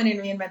to come in and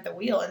reinvent the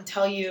wheel and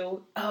tell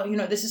you, oh, you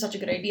know, this is such a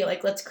good idea.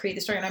 Like, let's create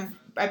the story. And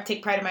I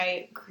take pride in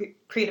my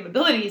creative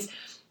abilities.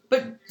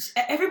 But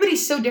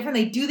everybody's so different.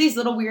 They do these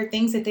little weird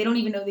things that they don't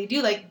even know they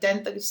do, like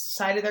dent the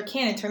side of their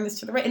can and turn this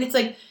to the right. And it's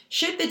like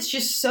shit that's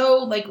just so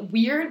like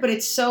weird, but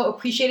it's so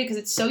appreciated because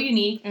it's so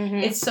unique. Mm-hmm.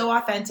 It's so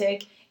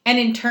authentic. And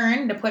in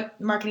turn, to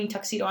put marketing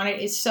tuxedo on it,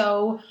 is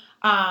so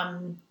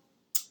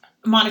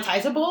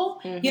monetizable,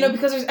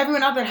 because there's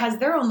everyone out there has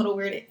their own little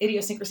weird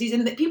idiosyncrasies,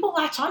 and that people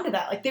latch onto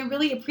that. Like, they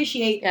really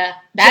appreciate. Yeah,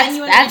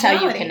 that's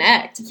how you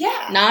connect.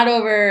 Yeah, not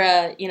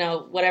over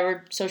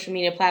whatever social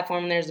media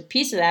platform. There's a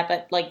piece of that,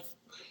 but like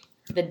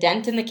the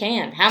dent in the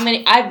can. How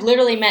many? I've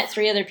literally met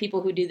 3 other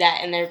people who do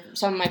that, and they're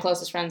some of my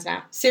closest friends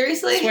now.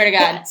 Seriously? Swear to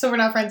God. So we're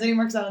not friends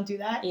anymore because I don't do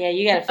that? Yeah,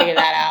 you got to figure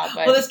that out.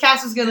 But well, this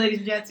cast was good, ladies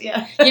and gents.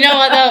 Yeah. You know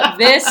what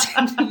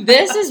though?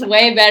 This is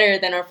way better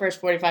than our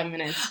first 45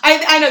 minutes.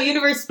 I know.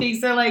 Universe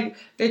Speaks. They're like,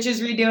 bitches,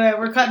 redo it.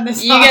 We're cutting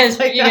this you off. Guys,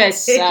 like, you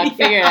guys suck. Yeah.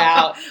 Figure it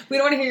out. We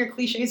don't want to hear your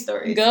cliche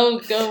stories. Go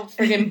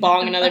freaking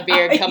bong another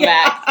beer and come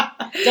back.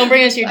 Don't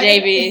bring us your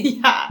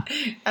JV. Yeah,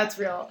 that's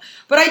real.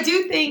 But I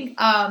do think,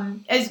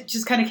 as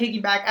just kind of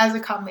kicking back, as a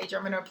comm major,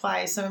 I'm going to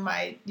apply some of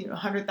my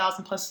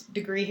 100,000 plus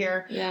degree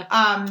here.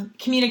 Yeah.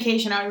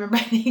 Communication. I don't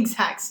remember the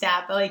exact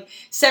stat, but like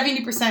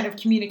 70% of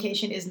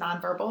communication is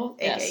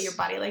nonverbal, aka your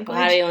body language.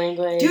 Body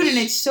language, dude, and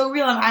it's so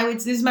real. And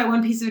this is my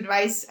one piece of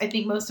advice. I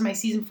think most of my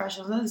seasoned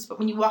professionals know this, but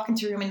when you walk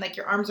into a room and like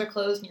your arms are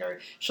closed and your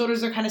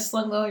shoulders are kind of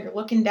slung low, you're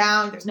looking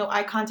down, there's no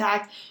eye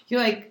contact, you're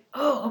like,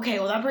 oh, okay,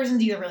 well, that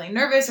person's either really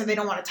nervous or they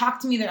don't want to talk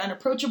to me, they're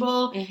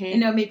unapproachable.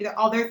 Maybe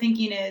all they're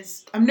thinking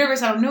is, I'm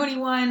nervous, I don't know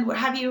anyone, what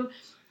have you.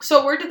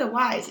 So word to the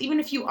wise, even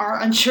if you are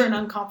unsure and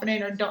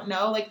unconfident or don't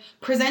know, like,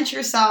 present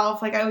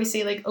yourself, like I always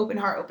say, like, open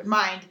heart, open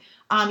mind,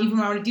 even when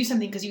I want to do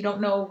something, because you don't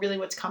know really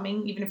what's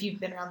coming, even if you've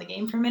been around the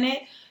game for a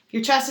minute.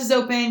 Your chest is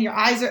open, your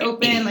eyes are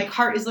open, like,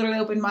 heart is literally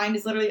open, mind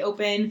is literally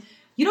open.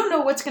 You don't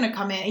know what's going to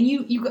come in. And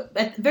you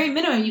at the very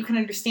minimum, you can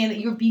understand that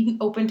you're being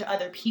open to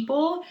other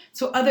people,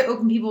 so other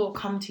open people will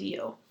come to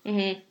you.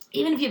 Mm-hmm.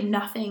 Even if you have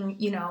nothing,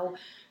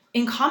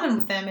 in common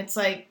with them, it's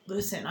like,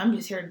 listen, I'm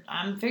just here,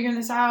 I'm figuring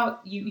this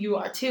out, you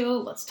are too,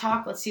 let's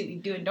talk, let's see what you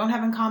do and don't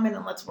have in common,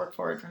 and let's work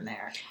forward from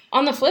there.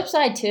 On the flip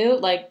side, too,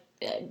 like,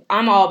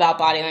 I'm all about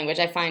body language.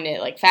 I find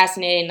it, like,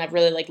 fascinating. I've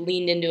really, like,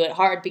 leaned into it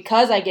hard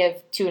because I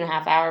give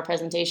 2.5-hour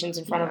presentations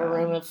in front of a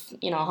room of,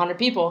 100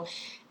 people.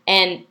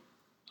 And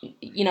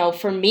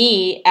for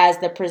me as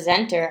the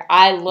presenter,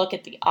 I look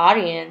at the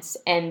audience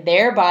and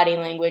their body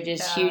language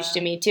is huge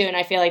to me too. And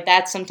I feel like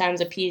that's sometimes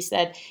a piece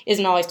that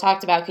isn't always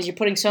talked about because you're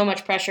putting so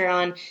much pressure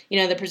on,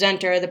 the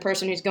presenter, or the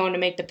person who's going to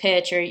make the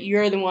pitch, or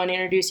you're the one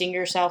introducing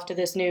yourself to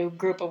this new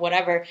group of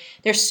whatever.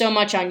 There's so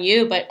much on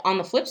you, but on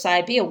the flip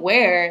side, be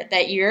aware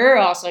that you're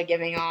also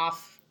giving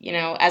off,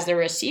 as the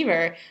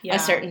receiver, a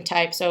certain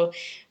type. So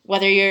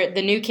whether you're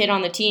the new kid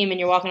on the team and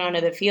you're walking onto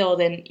the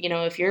field and,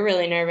 if you're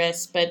really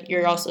nervous, but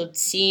you're also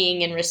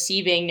seeing and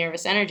receiving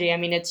nervous energy, I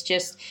mean, it's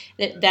just,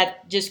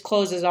 that just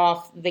closes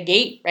off the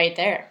gate right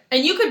there.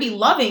 And you could be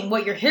loving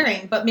what you're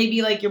hearing, but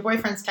maybe, like, your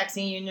boyfriend's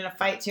texting you and you're in a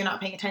fight, so you're not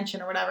paying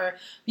attention or whatever. But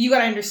you got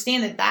to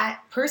understand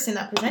that person,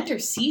 that presenter,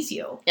 sees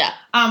you. Yeah.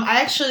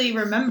 I actually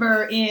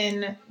remember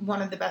in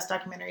one of the best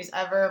documentaries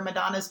ever,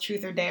 Madonna's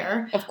Truth or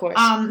Dare. Of course.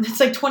 It's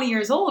like 20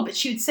 years old, but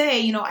she would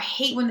say, I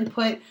hate when they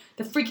put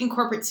the freaking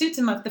corporate suits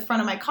in the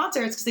front of my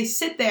concerts because they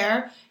sit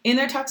there in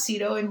their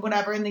tuxedo and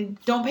whatever, and they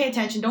don't pay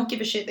attention, don't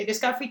give a shit. They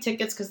just got free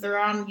tickets because they're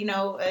on,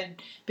 a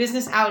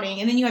business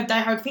outing. And then you have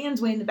diehard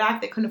fans way in the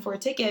back that couldn't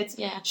afford tickets.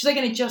 Yeah. She's like,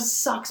 and it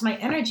just sucks my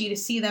energy to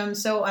see them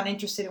so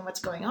uninterested in what's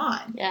going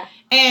on. Yeah.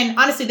 And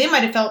honestly, they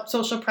might have felt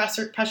social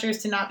pressures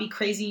to not be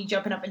crazy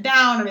jumping up and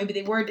down, or maybe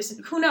they were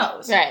who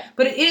knows? Right.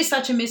 But it is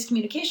such a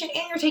miscommunication,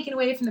 and you're taking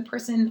away from the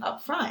person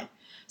up front.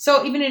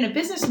 So even in a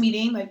business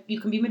meeting, like, you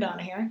can be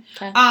Madonna here.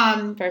 Okay.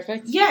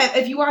 Perfect. Yeah,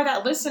 if you are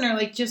that listener,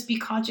 like, just be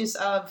conscious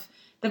of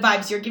the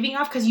vibes you're giving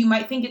off, because you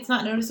might think it's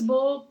not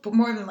noticeable, but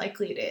more than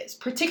likely it is.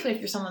 Particularly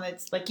if you're someone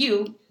that's like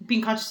you,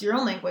 being conscious of your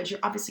own language, you're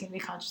obviously going to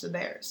be conscious of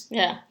theirs.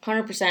 Yeah,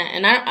 100%.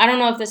 And I don't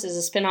know if this is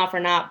a spinoff or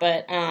not,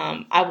 but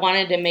I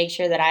wanted to make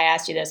sure that I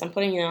asked you this. I'm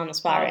putting you on the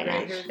spot right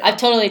now. I've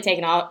totally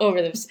taken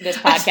over this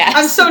podcast.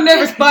 I'm so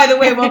nervous, by the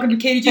way. Welcome to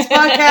Katie G's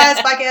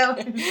podcast. Bye, Gail.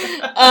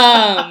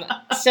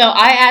 So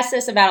I asked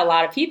this about a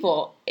lot of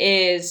people,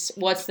 is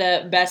what's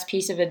the best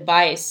piece of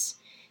advice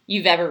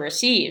you've ever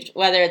received,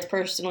 whether it's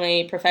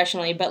personally,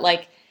 professionally, but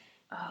like,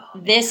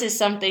 this is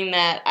something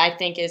that I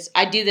think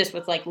I do this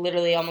with like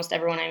literally almost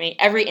everyone I meet.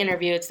 Every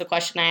interview, it's the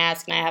question I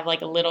ask, and I have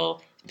like a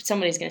little,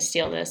 somebody's going to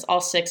steal this, all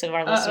 6 of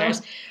our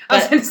listeners. I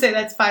was going to say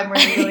that's 5 more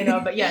than you really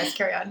know, but yes,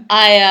 carry on.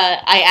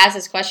 I ask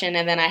this question,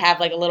 and then I have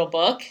like a little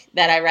book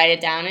that I write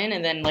it down in,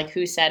 and then like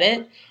who said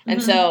it.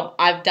 And so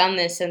I've done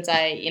this since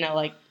I,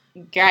 like,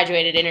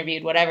 graduated,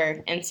 interviewed,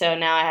 whatever. And so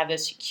now I have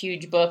this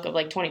huge book of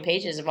like 20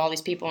 pages of all these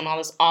people and all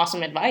this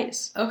awesome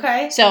advice.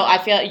 Okay. So I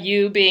feel like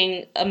you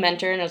being a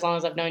mentor, and as long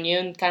as I've known you,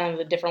 and kind of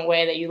the different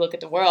way that you look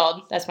at the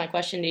world, that's my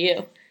question to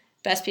you.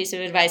 Best piece of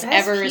advice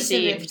ever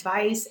received. Best piece of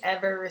advice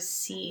ever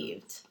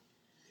received.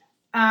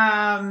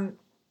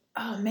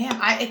 Oh man,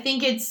 I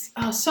think it's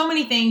so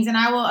many things, and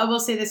I will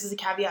say this as a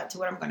caveat to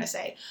what I'm going to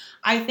say.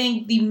 I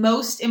think the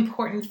most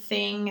important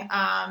thing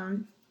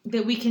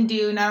that we can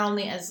do, not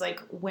only as like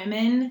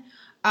women,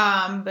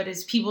 but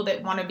as people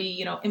that want to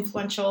be,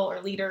 influential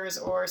or leaders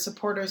or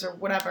supporters or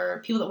whatever,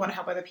 people that want to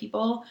help other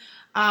people,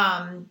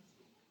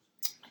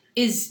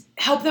 is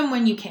help them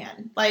when you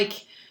can.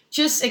 Like,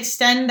 just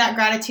extend that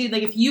gratitude.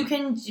 Like if you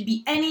can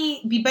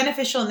be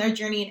beneficial in their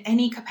journey in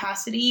any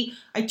capacity,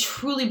 I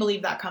truly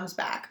believe that comes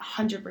back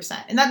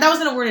 100%. And that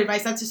wasn't a word of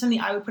advice. That's just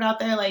something I would put out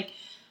there. Like,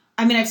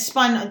 I mean, I've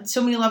spun on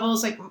so many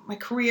levels, like my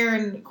career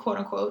and quote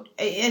unquote,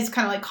 it's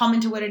kind of like come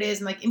into what it is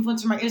and like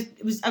influencer marketing.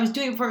 I was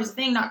doing it before it was a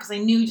thing, not because I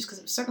knew, just because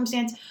it was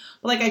circumstance.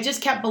 But like I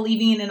just kept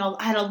believing, and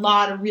I had a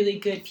lot of really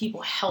good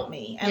people help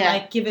me and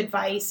like give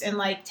advice and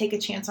like take a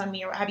chance on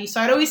me or what have you.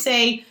 So I'd always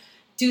say,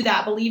 do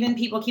that. Believe in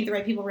people, keep the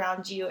right people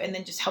around you, and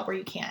then just help where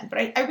you can.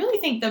 But I really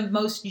think the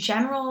most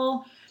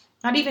general,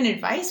 not even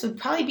advice, would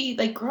probably be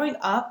like growing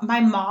up, my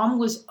mom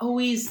was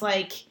always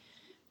like,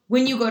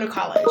 when you go to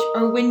college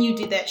or when you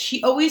do that,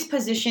 she always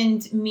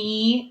positioned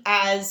me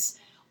as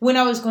when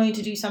I was going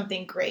to do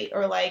something great,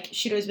 or like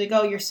she'd always be like,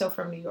 oh, you're so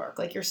from New York.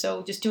 Like you're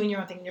so just doing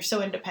your own thing. You're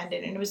so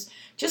independent. And it was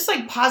just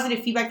like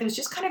positive feedback that was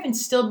just kind of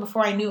instilled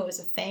before I knew it was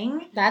a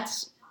thing.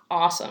 That's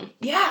awesome.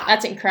 Yeah.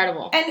 That's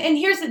incredible. And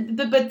here's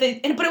but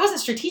it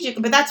wasn't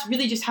strategic, but that's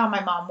really just how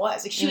my mom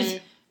was. Like she was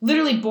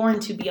literally born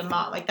to be a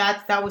mom. Like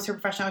that was her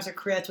profession, that was her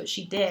career, that's what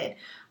she did.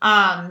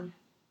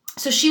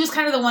 So she was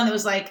kind of the one that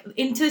was like,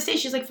 and to this day,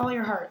 she's like, follow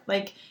your heart.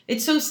 Like,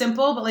 it's so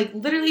simple, but like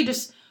literally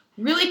just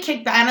really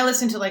kick back. And I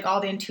listen to like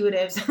all the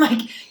intuitives and like,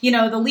 you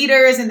know, the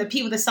leaders and the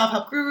people, the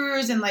self-help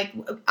gurus and like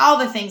all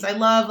the things. I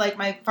love like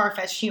my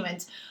far-fetched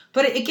humans.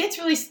 But it gets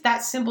really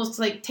that simple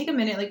to like take a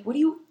minute. Like, what do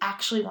you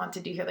actually want to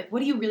do here? Like, what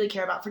do you really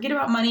care about? Forget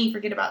about money.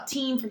 Forget about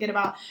team. Forget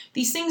about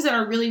these things that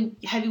are really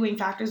heavyweight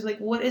factors. Like,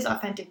 what is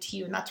authentic to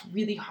you? And that's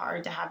really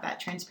hard to have that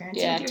transparency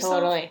with yourself. Yeah,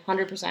 totally.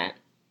 100%.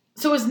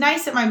 So it was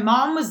nice that my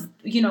mom was,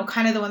 you know,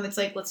 kind of the one that's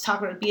like, let's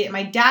talk about it, be it.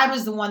 My dad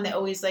was the one that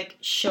always like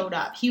showed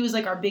up. He was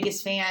like our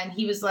biggest fan.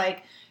 He was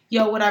like,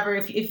 yo, whatever.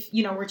 If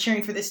you know, we're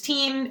cheering for this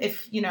team.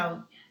 If, you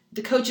know,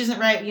 the coach isn't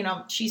right, you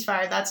know, she's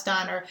fired, that's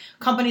done. Or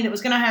company that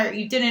was going to hire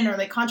you didn't, or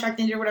like contract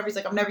ended or whatever. He's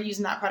like, I'm never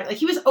using that product. Like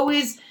he was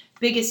always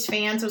biggest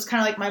fan. So it was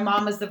kind of like my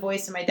mom was the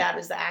voice and my dad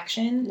was the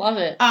action. Love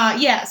it.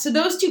 Yeah. So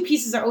those two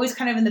pieces are always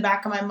kind of in the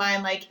back of my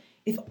mind. Like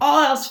if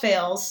all else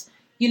fails,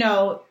 you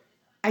know,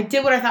 I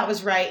did what I thought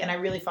was right, and I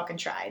really fucking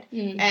tried.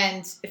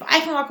 And if I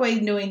can walk away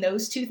knowing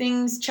those two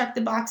things check the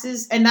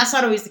boxes, and that's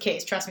not always the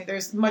case, trust me,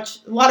 there's a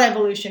lot of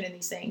evolution in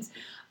these things.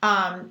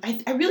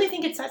 I really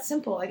think it's that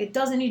simple. Like, it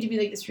doesn't need to be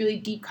like this really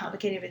deep,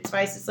 complicated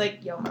advice. It's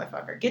like, yo,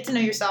 motherfucker, get to know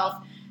yourself.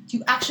 Do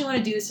you actually want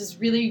to do this? Does this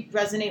really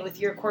resonate with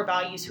your core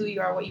values, who you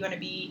are, what you want to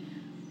be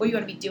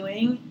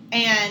doing?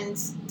 And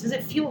does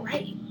it feel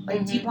right?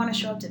 Like, do you want to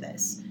show up to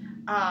this?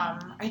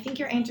 I think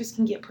your answers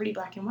can get pretty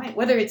black and white,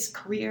 whether it's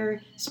career,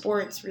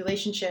 sports,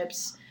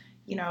 relationships,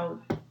 you know,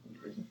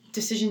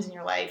 decisions in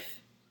your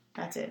life.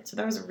 That's it. So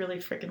that was a really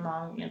freaking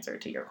long answer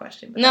to your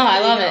question. No,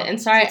 I love it.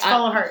 And sorry,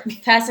 follow her.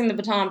 Passing the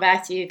baton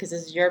back to you because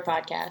this is your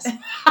podcast.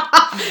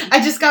 I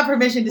just got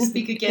permission to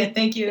speak again.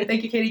 Thank you,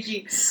 Katie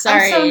G.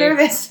 Sorry. I'm so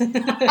nervous.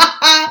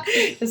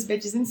 This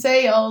bitch is in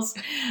sales.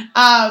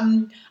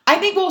 I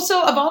think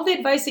also of all the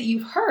advice that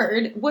you've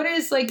heard, what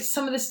is like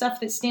some of the stuff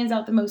that stands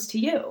out the most to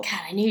you?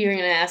 God, I knew you were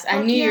gonna ask.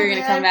 I knew you were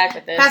gonna come back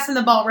with this. Passing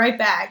the ball right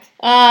back.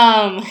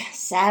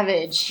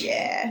 Savage.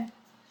 Yeah.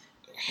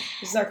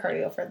 This is our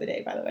cardio for the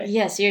day, by the way.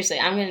 Yeah, seriously.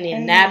 I'm going to need a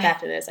nap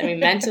after this. I mean,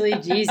 mentally,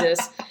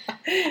 Jesus.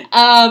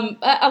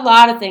 A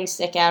lot of things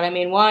stick out. I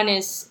mean, one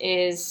is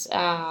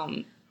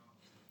you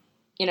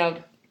know,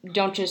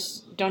 don't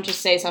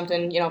just say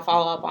something, you know,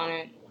 follow up on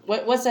it.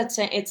 What's that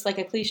saying? It's like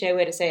a cliche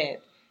way to say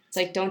it. It's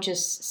like, don't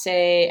just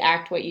say,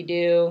 act what you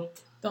do.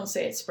 Don't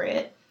say it, spray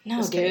it. No,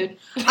 just dude.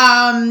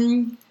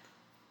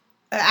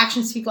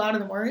 Actions speak louder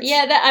than words.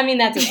 Yeah,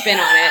 that's a spin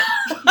on it.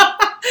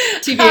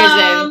 2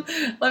 beers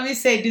in. Let me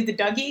say, do the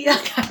Dougie.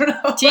 I don't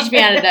know. Teach me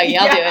how to Dougie.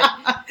 I'll do it.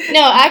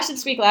 No,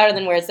 actions speak louder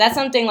than words. That's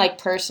something like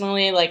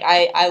personally, like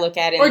I look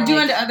at it. Or do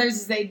unto others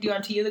as they do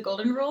unto you, the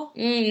golden rule.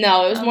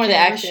 No, it was more the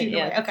action.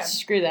 Yeah, okay.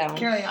 Screw that one.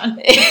 Carry on.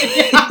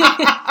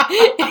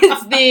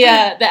 It's the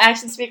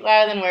actions speak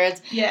louder than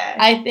words. Yeah.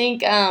 I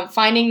think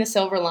finding the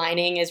silver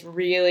lining is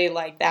really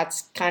like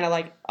that's kind of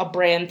like a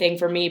brand thing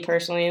for me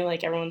personally.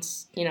 Like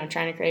everyone's, you know,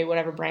 trying to create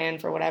whatever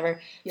brand for whatever.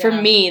 Yeah. For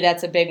me,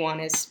 that's a big one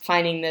is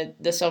finding the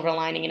silver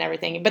lining and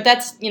everything. But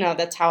that's, you know,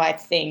 that's how I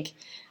think.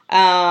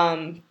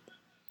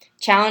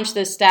 Challenge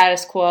the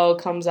status quo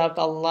comes up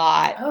a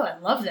lot. Oh, I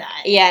love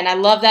that. Yeah, and I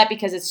love that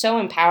because it's so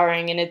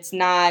empowering and it's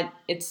not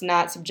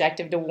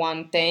subjective to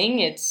one thing.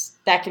 It's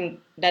that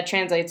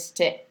translates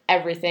to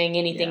everything,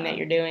 anything that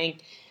you're doing.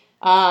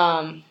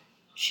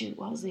 Shoot,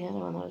 what was the other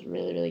one that was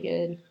really, really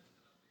good?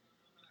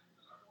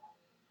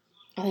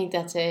 I think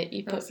that's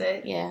it. That's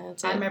it? Yeah,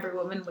 that's it. I'm Every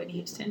Woman, Whitney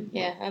Houston.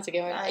 Yeah, that's a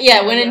good one.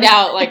 When in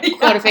doubt, like,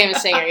 quote a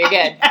famous singer, you're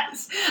good.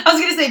 Yes. I was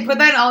going to say, put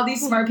that in all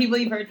these smart people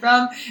you've heard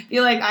from.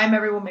 Be like, I'm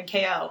Every Woman,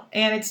 KO.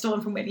 And it's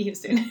stolen from Whitney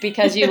Houston.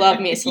 Because You Love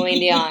Me,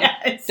 Celine Dion.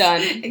 Yes,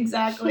 done.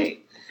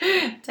 Exactly.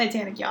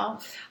 Titanic, y'all.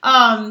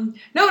 No,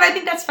 but I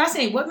think that's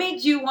fascinating. What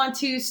made you want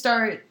to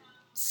start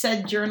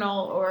said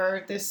journal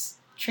or this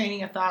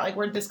training of thought? Like,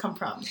 where did this come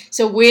from?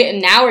 So we're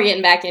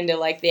getting back into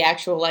like the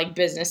actual like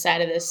business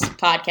side of this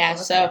podcast.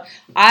 Okay. So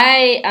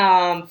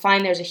I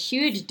find there's a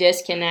huge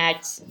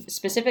disconnect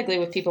specifically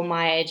with people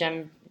my age.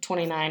 I'm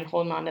 29,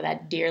 holding on to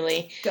that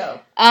dearly. Go.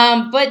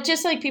 But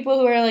just like people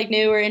who are like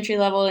new or entry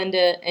level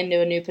into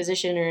a new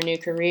position or a new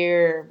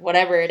career, or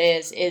whatever it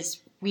is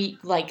we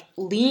like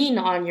lean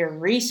on your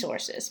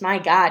resources. My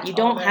God, you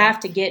don't have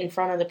to get in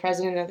front of the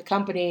president of the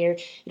company, or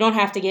you don't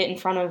have to get in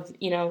front of,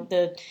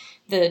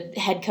 the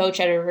head coach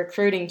at a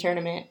recruiting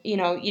tournament.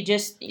 You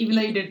just... Even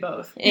though you did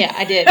both. Yeah,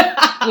 I did.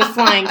 With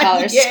flying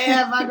colors.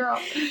 Yeah, my girl.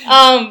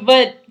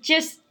 But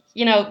just,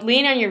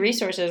 lean on your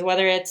resources,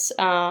 whether it's,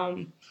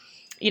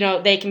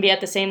 they can be at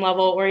the same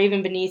level or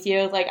even beneath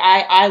you. Like,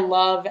 I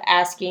love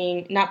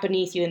asking, not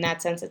beneath you in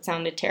that sense, it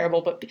sounded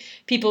terrible, but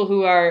people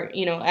who are,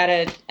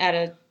 at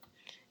a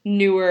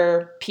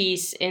newer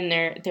piece in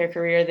their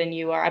career than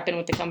you are. I've been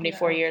with the company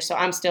 4 years, so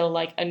I'm still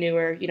like a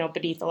newer,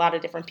 beneath a lot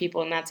of different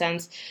people in that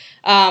sense.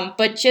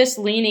 But just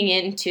leaning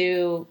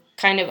into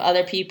kind of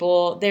other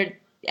people,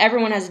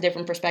 everyone has a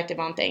different perspective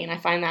on things, and I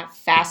find that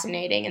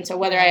fascinating. And so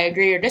whether I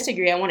agree or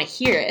disagree, I want to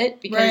hear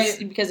it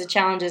because it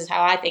challenges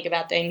how I think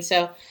about things.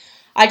 So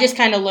I just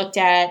kind of looked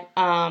at,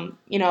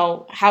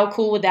 how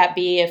cool would that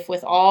be if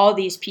with all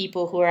these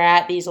people who are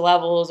at these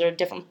levels or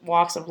different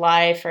walks of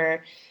life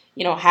or,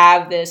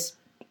 have this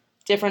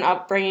different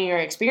upbringing or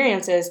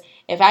experiences,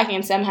 if I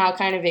can somehow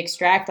kind of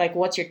extract, like,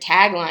 what's your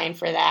tagline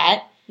for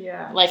that?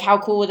 Yeah. Like, how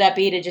cool would that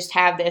be to just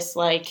have this,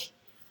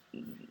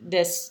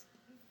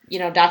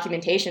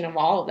 documentation of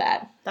all of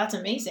that? That's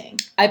amazing.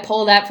 I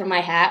pull that from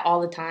my hat all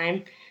the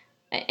time.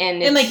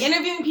 And like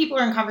interviewing people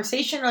or in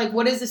conversation, or like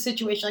what is the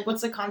situation? Like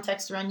what's the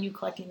context around you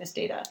collecting this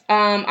data?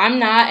 I'm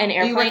not an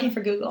airplane. Are you working for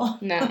Google?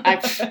 No,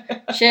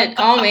 shit,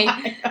 call me.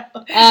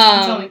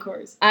 Tell me,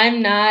 course.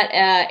 I'm not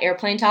an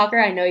airplane talker.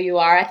 I know you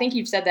are. I think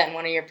you've said that in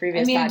one of your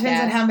previous podcasts. It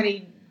depends on how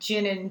many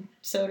gin and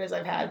sodas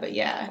I've had, but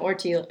yeah. Or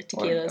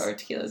tequilas. Or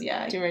tequilas,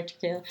 yeah. Turmeric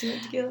tequila.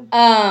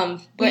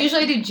 But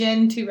usually I do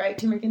gin too, right?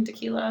 Turmeric and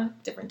tequila,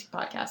 different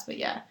podcasts, but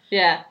yeah.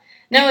 Yeah.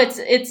 No,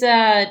 it's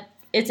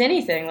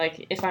anything.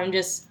 Like if I'm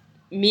just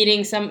meeting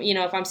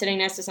if I'm sitting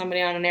next to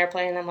somebody on an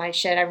airplane and I'm like,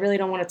 shit, I really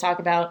don't want to talk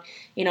about,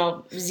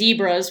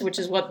 zebras, which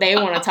is what they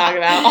want to talk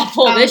about. I'll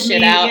pull this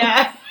shit out.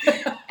 Yeah.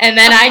 And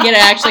then I get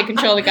to actually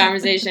control the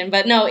conversation.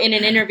 But no, in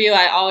an interview,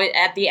 I always,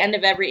 at the end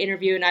of every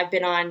interview, and I've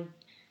been on,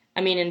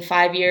 in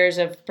 5 years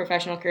of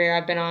professional career,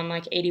 I've been on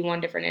like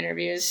 81 different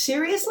interviews.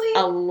 Seriously?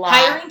 A lot.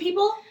 Hiring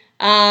people?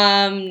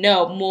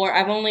 No, more.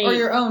 I've only... Or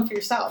your own for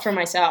yourself? For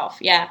myself,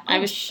 yeah.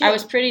 Oh, I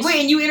was pretty...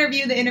 Wait, and you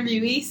interviewed the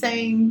interviewee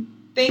saying...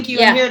 Thank you.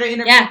 I'm here to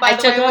interview. Yeah, I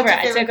took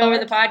over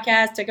the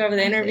podcast, took over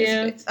the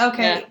interview.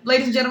 Okay,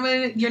 ladies and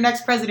gentlemen, your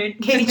next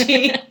president, Katie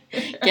G.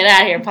 Get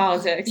out of here,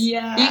 politics.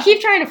 Yeah. You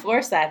keep trying to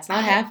force that. It's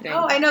not happening.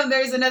 Oh, I know.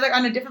 There's another,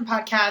 on a different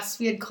podcast,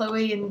 we had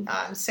Chloe and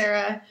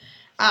Sarah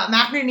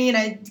McInerney,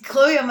 and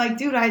Chloe, I'm like,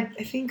 dude, I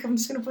think I'm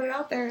just going to put it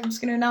out there. I'm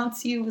just going to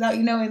announce you without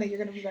you knowing that you're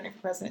going to be running for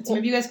president. So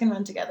maybe you guys can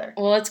run together.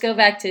 Well, let's go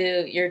back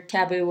to your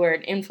taboo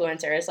word,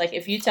 influencers. Like,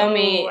 if you tell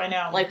me, I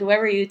know. like,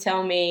 whoever you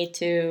tell me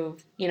to,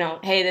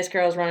 hey, this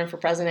girl's running for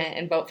president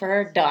and vote for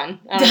her,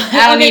 done.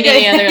 I don't need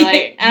any other,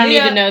 I don't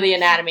need to know the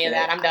anatomy of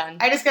that. I'm done.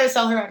 I just got to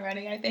sell her on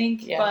running, I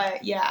think. Yeah.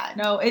 But, yeah,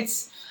 no,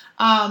 it's...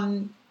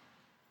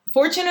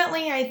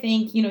 Fortunately, I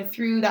think,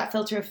 through that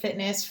filter of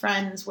fitness,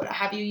 friends, what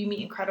have you, you meet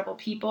incredible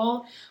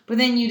people, but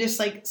then you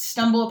just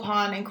stumble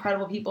upon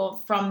incredible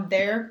people from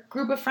their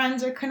group of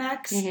friends or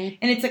connects. Mm-hmm.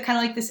 And it's kind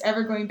of like this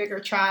ever growing bigger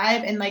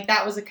tribe. And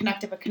that was a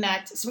connect of a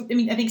connect. So,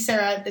 I think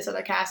Sarah, this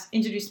other cast,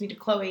 introduced me to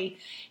Chloe,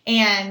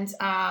 and,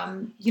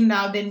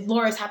 then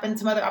Laura's happened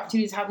some other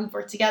opportunities how we've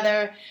worked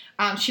together.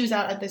 She was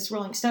out at this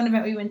Rolling Stone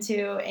event we went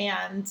to,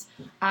 and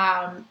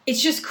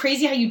it's just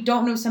crazy how you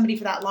don't know somebody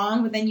for that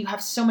long, but then you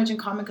have so much in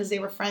common because they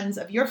were friends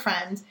of your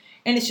friend,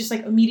 and it's just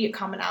immediate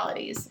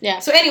commonalities. Yeah.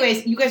 So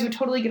anyways, you guys would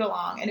totally get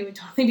along, and it would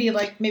totally be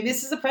maybe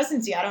this is the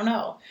presidency. I don't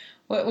know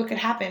what could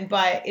happen,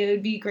 but it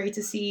would be great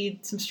to see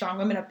some strong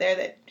women up there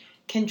that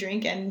can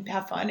drink and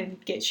have fun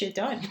and get shit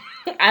done.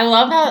 I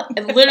love how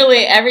literally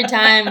every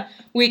time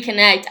we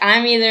connect,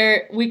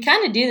 we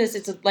kind of do this.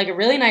 It's a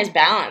really nice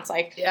balance.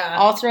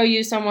 I'll throw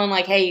you someone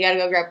hey, you got to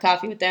go grab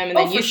coffee with them. And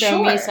then you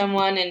throw me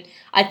someone. And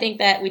I think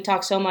that we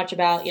talk so much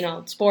about,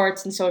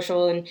 sports and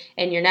social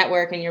and your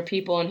network and your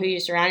people and who you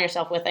surround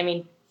yourself with.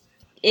 It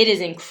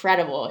is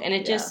incredible. And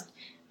it just,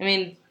 I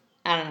don't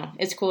know.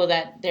 It's cool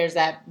that there's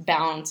that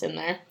balance in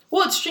there.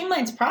 Well, it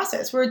streamlines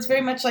process where it's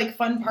very much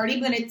fun party,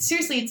 but then it's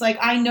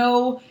I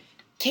know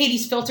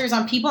Katie's filters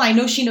on people. I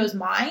know she knows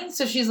mine,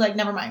 so she's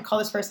never mind, call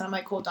this person.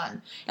 I'm cool,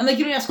 done. And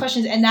you don't ask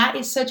questions, and that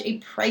is such a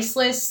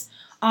priceless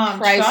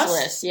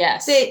trust.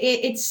 Yes.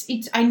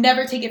 It's I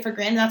never take it for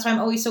granted. That's why I'm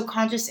always so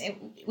conscious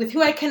with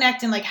who I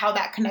connect and how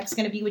that connect's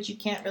going to be, which you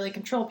can't really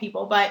control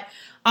people, but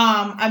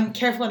I'm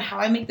careful in how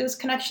I make those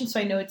connections, so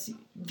I know it's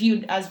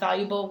viewed as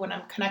valuable when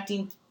I'm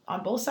connecting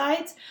on both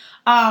sides.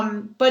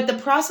 But the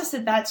process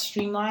that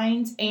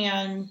streamlines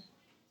and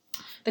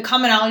the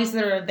commonalities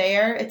that are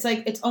there,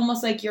 it's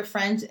almost like you're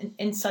friends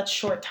in such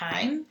short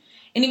time.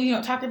 And if you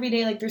don't talk every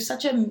day, there's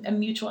such a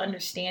mutual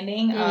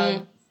understanding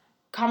of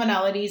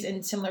commonalities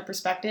and similar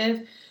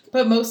perspective,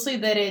 but mostly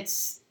that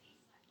it's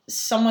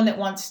someone that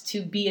wants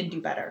to be and do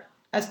better.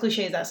 as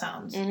cliche as that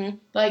sounds. Mm-hmm.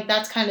 Like,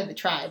 that's kind of the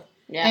tribe.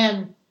 Yeah.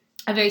 And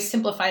a very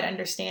simplified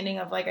understanding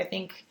of, like, I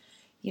think,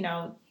 you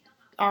know,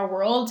 our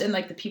world and,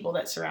 like, the people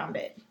that surround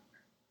it.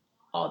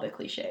 All the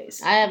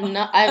cliches. I have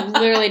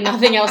literally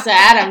nothing else to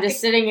add. I'm just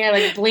sitting here,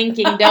 like,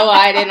 blinking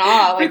doe-eyed in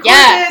awe. Like,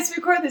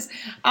 record this.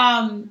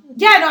 And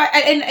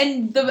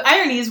the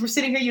irony is we're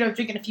sitting here, you know,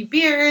 drinking a few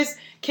beers,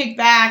 kicked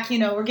back, you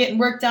know, we're getting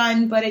work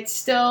done, but it's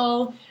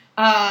still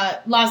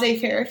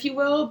laissez-faire, if you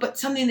will, but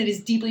something that is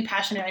deeply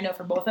passionate, I know,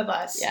 for both of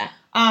us. Yeah.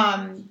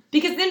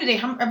 Because at the end of the day,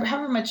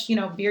 however much, you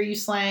know, beer you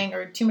slang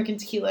or turmeric and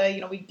tequila,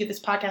 you know, we do this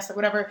podcast or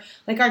whatever,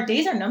 like, our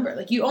days are numbered.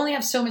 Like, you only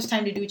have so much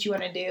time to do what you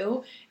want to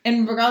do.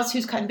 And regardless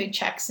who's cutting big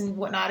checks and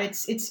whatnot,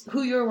 it's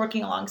who you're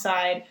working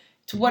alongside,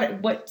 to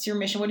what's your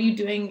mission, what are you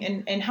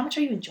doing, and how much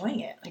are you enjoing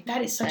it? Like,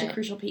 that is such a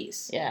crucial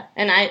piece. Yeah.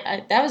 And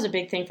I that was a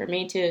big thing for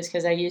me, too, is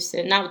because I used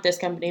to, not with this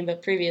company,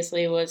 but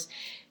previously was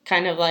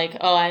kind of like,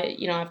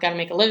 I've got to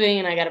make a living,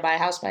 and I got to buy a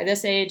house by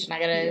this age, and I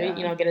got to,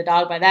 you know, get a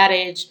dog by that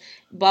age,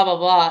 blah, blah,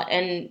 blah.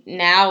 And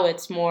now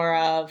it's more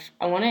of,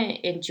 I want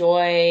to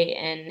enjoy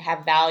and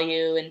have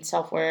value and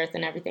self-worth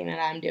and everything that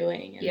I'm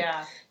doing. And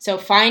yeah. So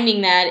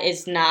finding that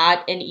is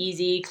not an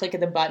easy click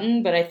of the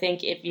button, but I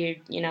think if you,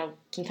 you know,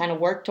 can kind of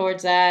work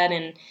towards that,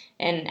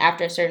 and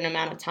after a certain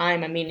amount of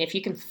time, I mean, if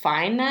you can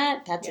find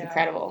that, that's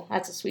incredible.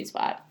 That's a sweet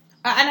spot.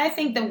 And I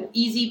think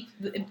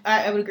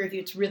I would agree with you,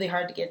 it's really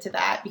hard to get to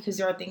that because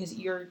there are things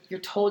you're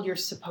told you're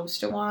supposed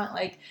to want,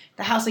 like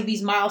the house, like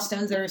these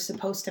milestones that are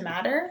supposed to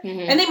matter.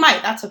 Mm-hmm. And they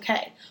might, that's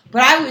okay.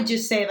 But I would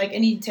just say, like,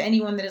 to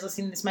anyone that is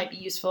listening, this might be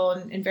useful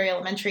and very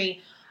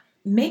elementary,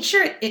 make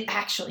sure it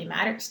actually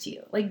matters to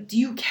you. Like, do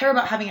you care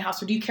about having a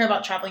house, or do you care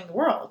about traveling the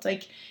world?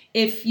 Like,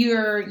 if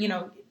you're, you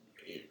know,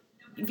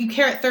 if you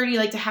care at 30,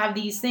 like, to have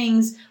these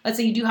things, let's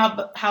say you do have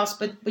a house,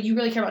 but you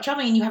really care about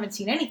traveling and you haven't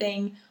seen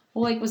anything,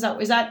 well, like, is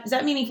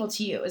that meaningful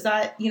to you? Is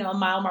that, you know, a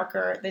mile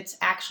marker that's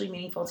actually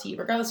meaningful to you,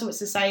 regardless of what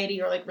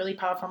society or, like, really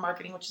powerful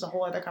marketing, which is a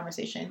whole other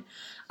conversation,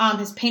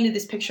 has painted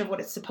this picture of what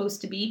it's supposed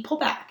to be? Pull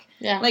back.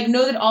 Yeah. Like,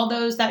 know that all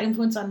that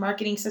influence on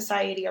marketing,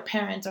 society, or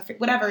parents, or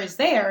whatever is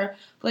there,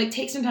 but, like,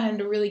 take some time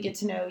to really get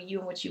to know you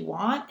and what you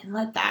want, and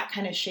let that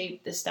kind of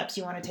shape the steps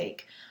you want to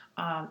take.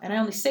 And I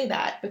only say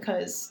that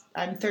because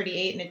I'm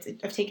 38, and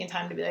I've taken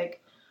time to be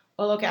like,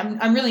 well, okay,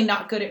 I'm really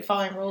not good at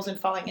following rules and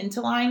falling into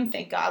line.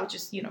 Thank God, which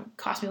just, you know,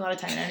 cost me a lot of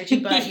time and energy,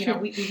 but, you know,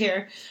 we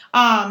here.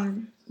 But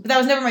that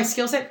was never my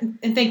skill set,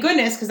 and thank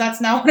goodness, because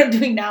that's now what I'm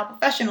doing now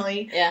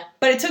professionally. Yeah.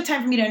 But it took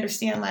time for me to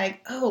understand,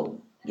 like,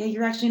 oh, yeah,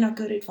 you're actually not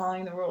good at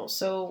following the rules,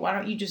 so why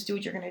don't you just do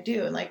what you're going to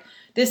do? And, like,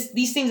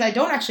 these things I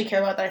don't actually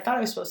care about that I thought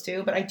I was supposed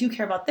to, but I do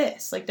care about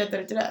this, like,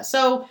 da-da-da-da-da.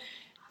 So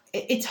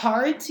it's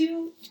hard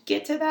to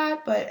get to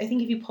that, but I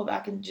think if you pull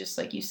back and just,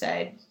 like you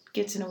said,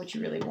 get to know what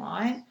you really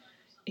want,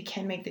 it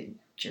can make the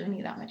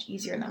journey that much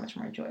easier and that much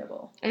more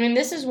enjoyable. I mean,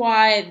 this is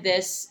why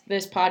this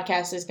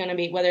podcast is going to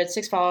be, whether it's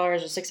 6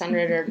 followers or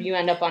 600, or you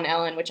end up on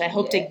Ellen, which I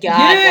hope to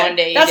God one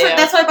day you do.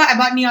 That's why I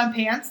bought neon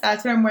pants.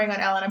 That's what I'm wearing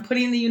on Ellen. I'm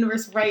putting in the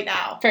universe right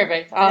now.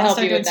 Perfect. I'll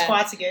help you with that.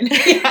 Squats again.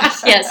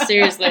 Yes,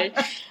 seriously.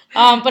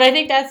 But I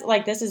think that's,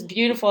 like, this is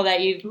beautiful that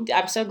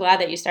I'm so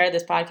glad that you started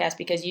this podcast,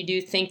 because you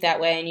do think that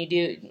way, and you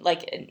do,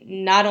 like,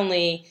 not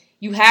only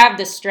you have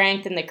the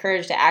strength and the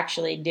courage to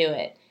actually do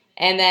it,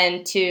 and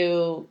then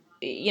to,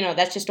 you know,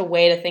 that's just a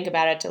way to think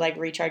about it, to, like,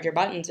 recharge your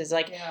buttons, is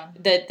like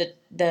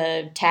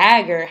the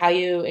tag, or how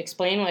you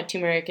explain what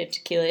turmeric and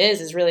tequila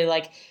is really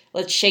like,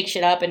 let's shake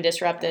shit up and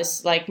disrupt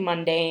this, like,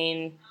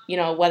 mundane, you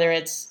know, whether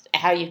it's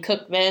how you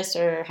cook this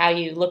or how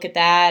you look at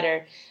that,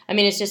 or, I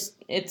mean,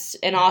 it's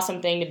an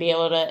awesome thing to be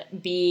able to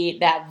be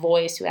that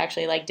voice who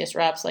actually, like,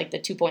 disrupts, like, the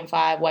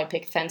 2.5 white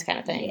picket fence kind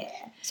of thing. Yeah.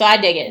 So I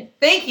dig it.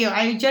 Thank you.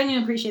 I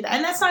genuinely appreciate that.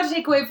 And that's not to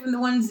take away from the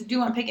ones that do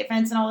want picket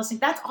fence and all those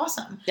things. That's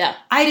awesome. Yeah.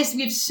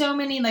 We have so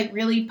many, like,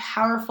 really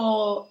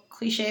powerful,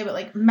 cliche, but,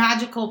 like,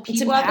 magical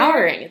people out there.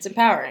 Empowering. It's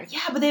empowering.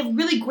 Yeah, but they have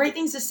really great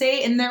things to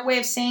say in their way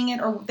of saying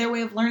it, or their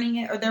way of learning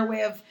it, or their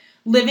way of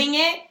living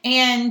it.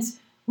 And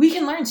we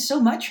can learn so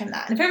much from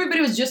that. And if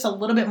everybody was just a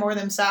little bit more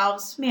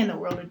themselves, man, the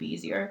world would be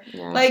easier.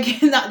 Yeah. Like,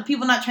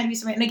 people not trying to be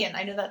somebody. And again,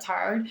 I know that's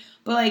hard,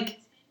 but, like,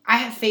 I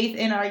have faith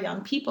in our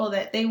young people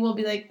that they will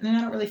be like,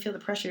 I don't really feel the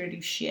pressure to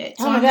do shit.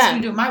 So I'm just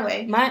going to do it my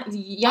way.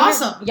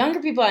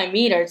 Younger people I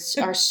meet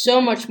are so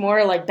much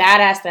more, like,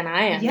 badass than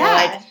I am. Yeah.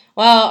 They're like,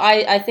 well,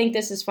 I think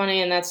this is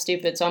funny and that's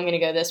stupid, so I'm going to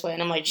go this way.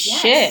 And I'm like,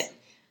 shit.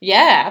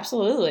 Yeah,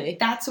 absolutely.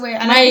 That's the way,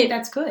 and I think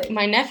that's good.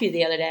 My nephew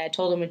the other day, I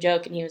told him a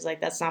joke, and he was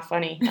like, that's not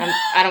funny.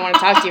 I don't want to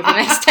talk to you for the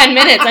next 10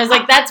 minutes. I was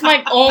like, that's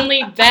my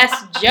only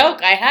best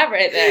joke I have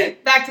right there.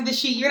 Back to the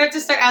sheet. You're going to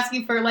have to start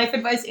asking for life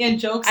advice and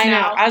jokes now. I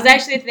know. I was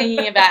actually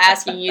thinking about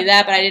asking you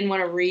that, but I didn't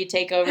want to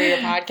retake over your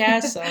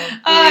podcast, so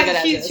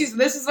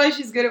this is why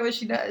she's good at what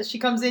she does. She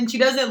comes in, she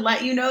doesn't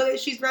let you know that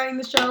she's running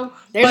the show.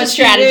 There's a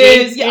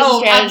strategy.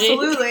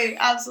 Absolutely.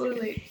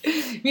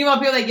 Meanwhile,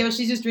 people are like, yo,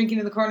 she's just drinking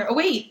in the corner. Oh,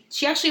 wait,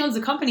 she actually owns the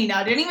company. company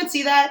now. Did anyone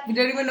see that? You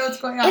don't even know what's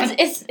going on.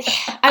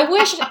 I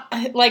wish,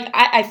 like,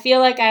 I feel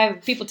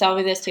like people tell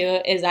me this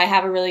too, is I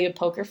have a really good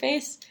poker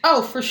face.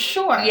 Oh, for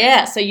sure.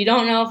 Yeah, so you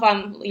don't know if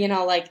I'm,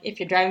 like, if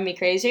you're driving me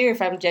crazy or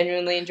if I'm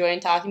genuinely enjoying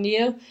talking to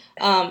you.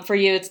 For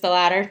you, it's the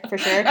latter, for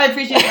sure. I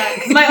appreciate that.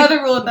 'Cause my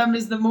other rule of thumb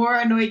is the more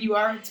annoyed you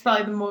are, it's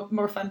probably the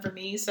more fun for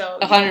me. So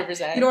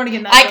 100%. You don't want to get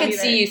in that. I could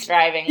see you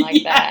thriving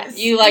like that.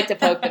 You like to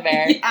poke the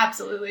bear. Yeah,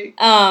 absolutely.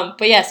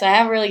 But yeah, so I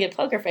have a really good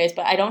poker face,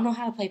 but I don't know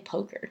how to play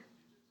poker.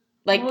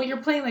 Like, well, you're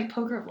playing like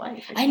Poker of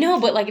Life. I know,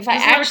 but like if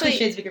There's I actually,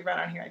 cliches we could run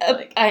on here. I feel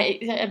like.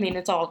 I mean,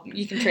 it's all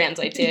you can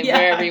translate to Yeah,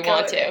 wherever you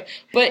want to.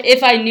 But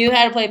if I knew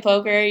how to play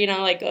poker,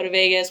 like go to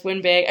Vegas,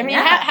 win big. I mean,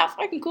 how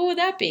fucking cool would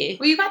that be?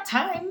 Well, you got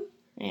time.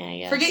 Yeah, I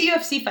guess. Forget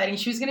UFC fighting.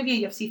 She was going to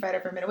be a UFC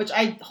fighter for a minute, which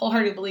I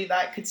wholeheartedly believe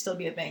that could still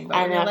be a thing. But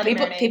I know.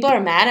 People are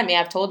mad at me.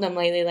 I've told them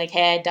lately, like,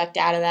 hey, I ducked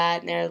out of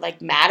that. And they're,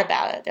 like, mad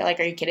about it. They're like,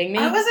 are you kidding me?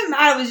 I wasn't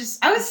mad.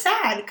 I was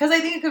sad because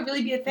I think it could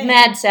really be a thing.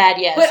 Mad, sad,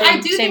 yeah. But same,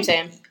 I do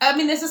same. I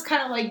mean, this is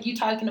kind of like you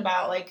talking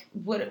about, like,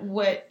 what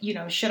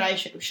should I or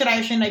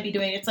shouldn't I be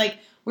doing? It's like,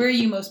 where are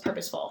you most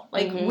purposeful?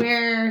 Like,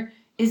 where...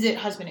 Is it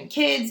husband and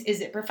kids? Is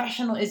it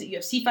professional? Is it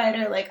UFC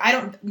fighter? Like, I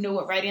don't know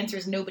what right answer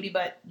is. Nobody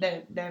but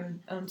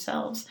them own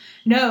selves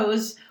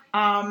knows.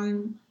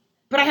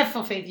 But I have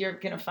full faith you're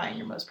going to find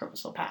your most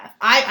purposeful path.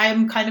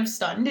 I'm kind of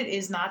stunned it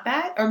is not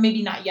that. Or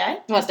maybe not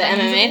yet. What, the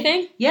MMA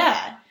thing?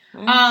 Yeah.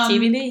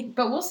 TBD.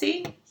 But we'll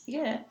see.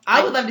 Yeah.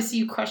 I would love to see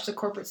you crush the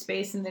corporate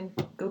space and then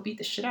go beat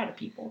the shit out of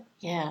people.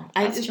 Yeah.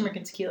 That's turmeric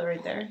and tequila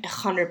right there.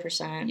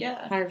 100%.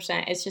 Yeah.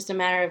 100%. It's just a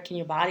matter of can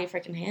your body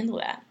freaking handle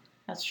that?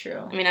 That's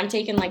true. I mean, I'm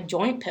taking, like,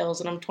 joint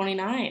pills, and I'm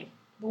 29.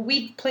 Well,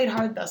 we've played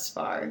hard thus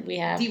far. We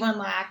have. D1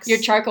 lax. Your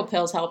charcoal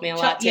pills help me a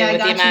lot, too, with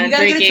the amount of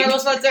drinking. Get a charcoal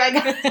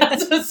sponsor.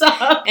 That's what's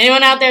up.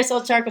 Anyone out there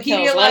sells charcoal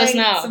pills, let us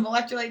know. Some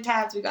electrolyte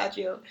tabs, we got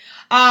you.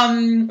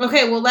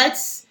 Okay, well,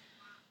 let's...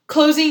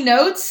 Closing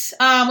notes,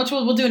 which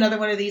we'll do another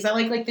one of these. I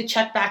like the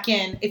check back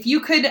in. If you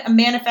could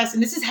manifest,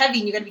 and this is heavy,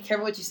 and you got to be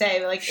careful what you say,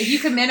 but, like, if you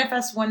could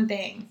manifest one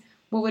thing,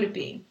 what would it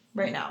be?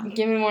 Right now.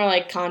 Give me more,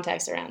 like,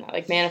 context around that.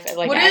 Like, manifest.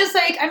 Like,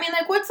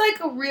 what's, like,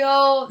 a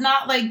real,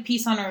 not, like,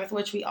 peace on earth,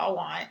 which we all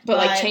want. But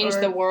like, change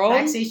the world?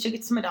 Backstage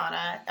tickets to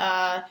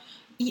Madonna.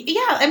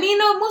 Yeah, I mean,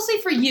 no, mostly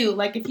for you.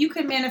 Like, if you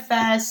could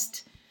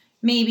manifest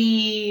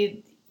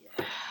maybe,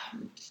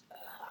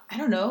 I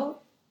don't know,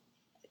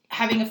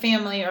 having a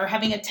family or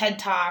having a TED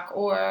Talk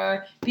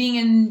or being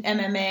in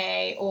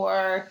MMA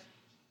or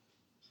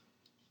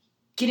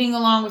getting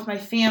along with my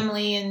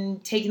family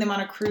and taking them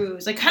on a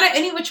cruise, like kind of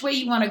any which way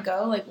you want to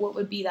go, like what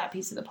would be that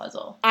piece of the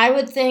puzzle? I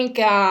would think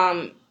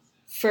I'll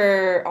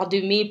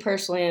do me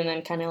personally and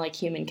then kind of like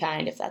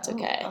humankind, if that's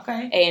okay.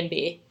 Okay. A and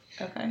B.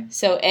 Okay.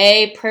 So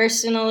A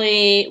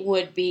personally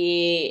would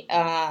be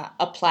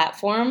a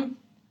platform.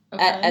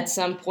 Okay. At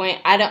some point.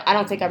 I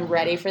don't think I'm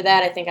ready for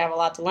that. I think I have a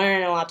lot to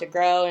learn, a lot to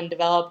grow and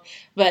develop,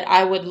 but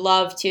I would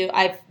love to.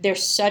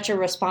 There's such a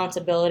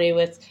responsibility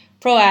with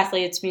pro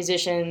athletes,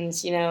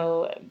 musicians,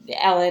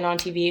 Ellen on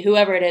TV,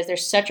 whoever it is,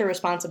 there's such a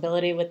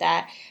responsibility with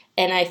that.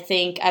 And I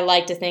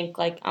like to think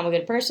like I'm a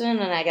good person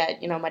and I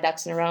got, my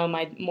ducks in a row,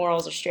 my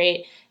morals are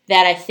straight,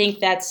 that I think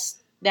that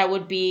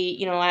would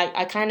be,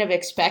 I kind of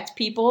expect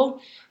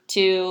people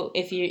to,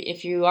 if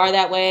you are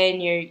that way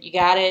and you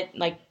got it,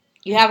 like,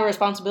 you have a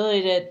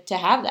responsibility to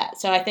have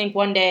that. So I think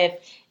one day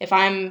if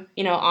I'm,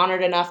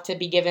 honored enough to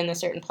be given a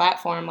certain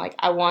platform, like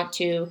I want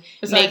to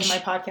make my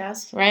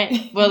podcast.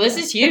 Right. Well, this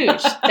is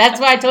huge. That's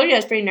why I told you I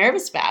was pretty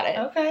nervous about it.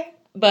 Okay.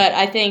 But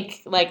I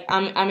think like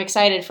I'm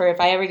excited for if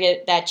I ever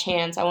get that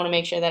chance, I want to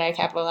make sure that I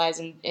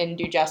capitalize and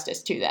do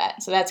justice to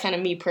that. So that's kind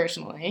of me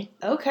personally.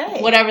 Okay.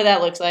 Whatever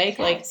that looks like,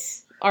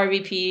 yes. Like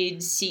RVP,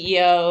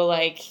 CEO,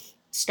 like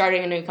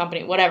starting a new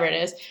company, whatever it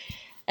is.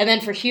 And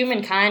then for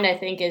humankind, I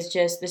think is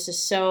just, this is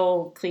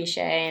so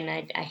cliche, and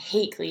I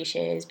hate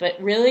cliches,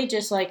 but really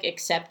just like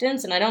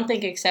acceptance. And I don't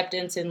think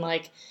acceptance in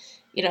like,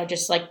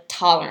 just like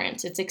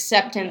tolerance. It's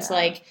acceptance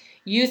like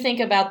you think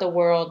about the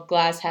world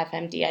glass half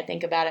empty. I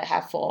think about it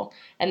half full.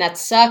 And that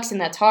sucks and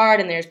that's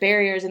hard and there's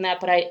barriers in that,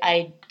 but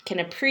I can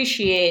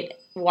appreciate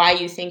why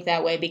you think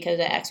that way because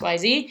of X, Y,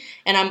 Z,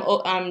 and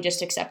I'm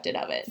just accepted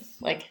of it.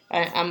 Like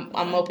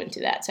I'm open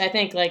to that. So I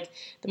think like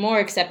the more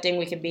accepting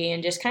we can be,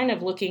 and just kind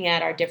of looking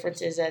at our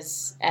differences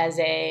as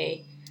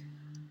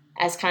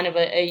kind of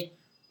a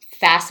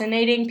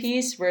fascinating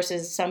piece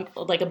versus some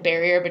like a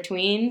barrier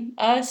between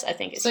us, I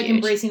think it's like huge.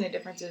 Embracing the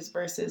differences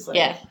versus like...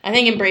 Yeah, I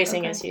think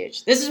embracing is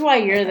huge. This is why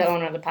you're the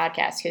owner of the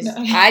podcast, because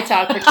I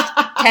talk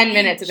for 10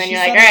 minutes and then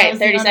you're like, all right,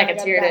 30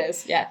 seconds, here it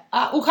is. Yeah.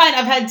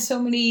 I've had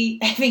so many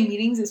having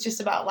meetings, it's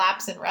just about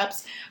laps and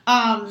reps.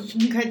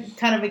 You could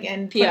kind of,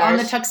 again, put on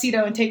the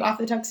tuxedo and take off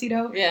the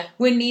tuxedo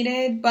when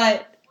needed.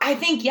 But I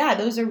think,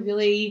 those are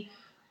really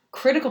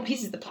critical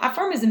pieces. The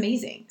platform is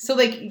amazing. So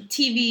like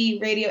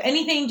TV, radio,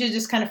 anything to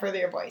just kind of further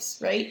your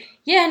voice, right?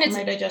 Yeah, and am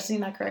I digesting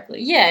that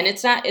correctly? Yeah, and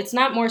it's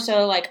not more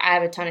so like I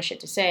have a ton of shit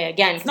to say.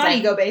 Again, it's not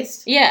ego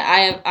based.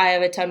 Yeah, I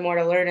have a ton more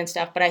to learn and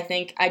stuff, but I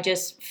think I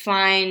just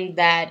find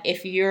that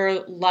if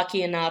you're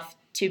lucky enough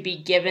to be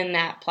given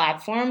that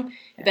platform,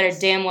 you better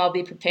damn well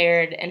be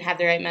prepared and have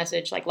the right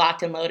message, like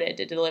locked and loaded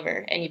to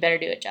deliver, and you better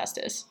do it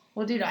justice.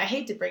 Well, dude, I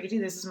hate to break it to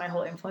you. This is my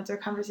whole influencer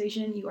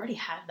conversation. You already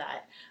have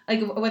that.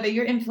 Like, whether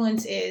your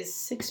influence is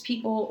 6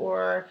 people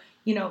or,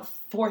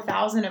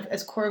 4,000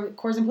 as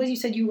Core's employees, you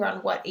said you were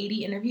on,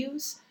 80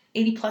 interviews?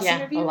 80 plus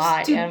interviews? A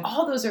lot, dude,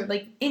 all those are,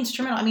 like,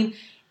 instrumental. I mean,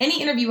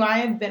 any interview I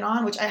have been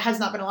on, which has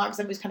not been a lot because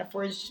I've always kind of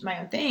forged my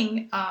own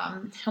thing,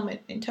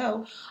 helmet in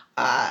tow,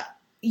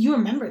 you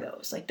remember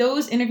those. Like,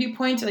 those interview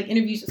points, or like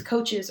interviews with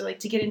coaches, or like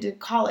to get into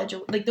college,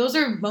 or like those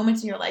are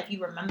moments in your life you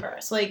remember.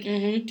 So like,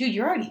 dude,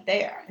 you're already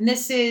there. And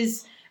this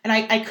is, and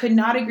I could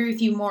not agree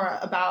with you more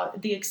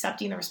about the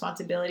accepting the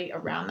responsibility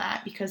around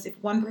that, because if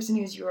one person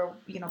hears you're,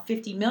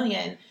 50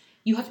 million,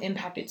 you have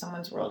impacted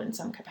someone's world in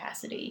some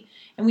capacity.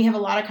 And we have a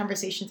lot of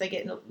conversations. I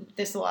get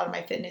this a lot of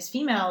my fitness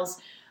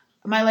females.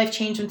 My life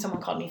changed when someone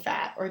called me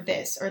fat, or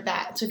this or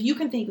that. So if you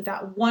can think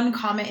that one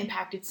comment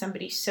impacted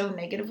somebody so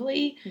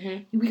negatively,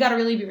 we got to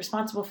really be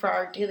responsible for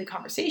our daily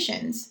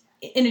conversations,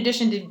 in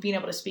addition to being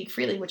able to speak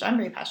freely, which I'm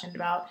very passionate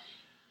about,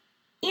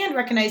 and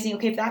recognizing,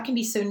 okay, if that can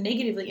be so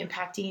negatively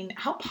impacting,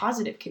 how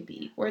positive could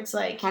be, where it's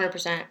like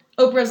 100%.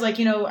 Oprah's like,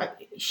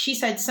 she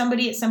said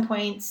somebody at some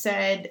point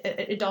said,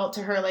 an adult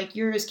to her, like,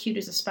 you're as cute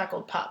as a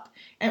speckled pup,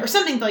 or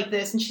something like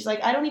this. And she's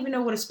like, I don't even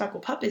know what a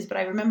speckled pup is, but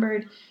I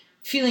remembered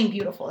feeling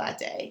beautiful that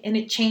day, and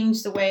it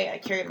changed the way I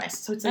carried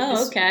myself. So it's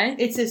like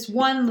it's this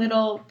one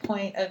little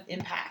point of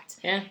impact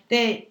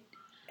that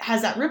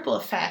has that ripple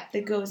effect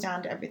that goes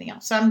down to everything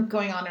else. So I'm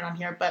going on and on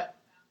here, but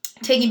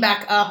taking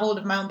back a hold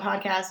of my own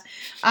podcast.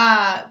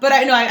 But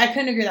I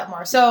couldn't agree that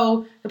more.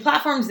 So the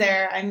platform's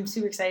there. I'm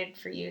super excited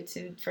for you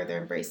to further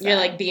embrace that. You're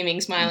like beaming,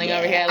 smiling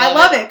over here. I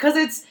love it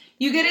because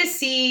you get to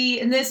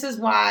see, and this is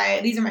why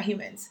these are my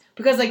humans,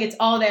 because like it's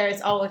all there,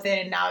 it's all within,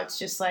 and now it's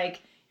just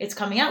like, it's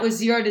coming out with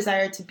zero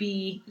desire to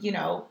be,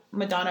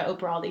 Madonna,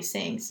 Oprah, all these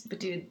things. But,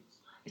 dude,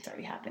 it's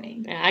already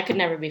happening. Yeah, I could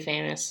never be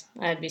famous.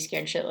 I'd be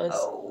scared shitless.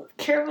 Oh,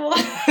 careful.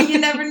 You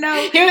never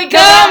know. Here we go.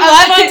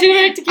 Live on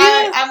Turmeric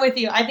Tequila. I'm with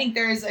you. I think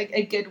there is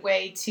a good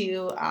way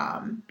to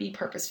be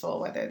purposeful,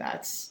 whether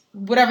that's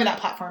whatever that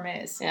platform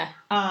is. Yeah.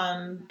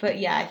 But,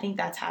 yeah, I think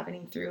that's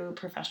happening through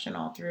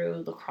professional,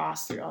 through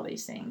lacrosse, through all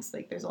these things.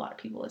 Like, there's a lot of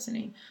people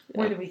listening.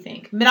 More than we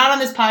think. Not on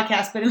this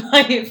podcast, but in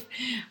life.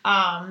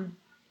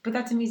 But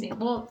that's amazing.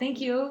 Well,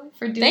 thank you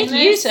for doing this.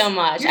 Thank you so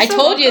much. I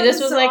told you this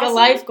was like awesome. A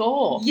life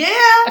goal. Yeah.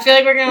 I feel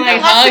like we're going to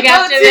hug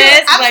after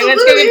this. Absolutely. Like,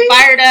 let's go get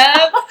fired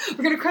up.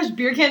 We're going to crush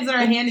beer cans in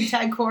our hand and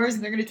tag cores,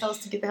 and they're going to tell us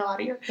to get the hell out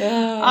of here.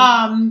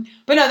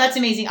 But no, that's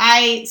amazing.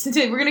 Since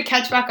we're going to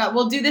catch back up.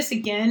 We'll do this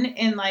again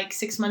in like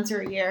 6 months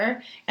or a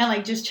year and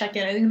like just check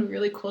in. I think it'll be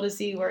really cool to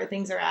see where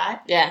things are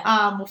at.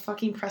 Yeah. We'll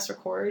fucking press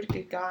record.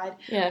 Good God.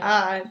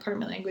 Yeah. Pardon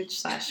my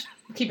language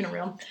 / keeping it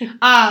real.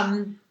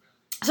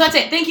 So that's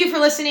it. Thank you for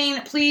listening.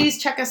 Please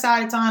check us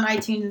out. It's on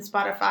iTunes and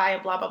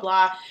Spotify, blah, blah,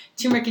 blah.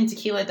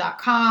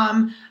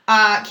 TurmericandTequila.com.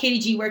 Katie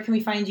G, where can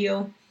we find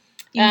you?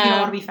 You don't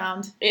want to be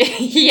found.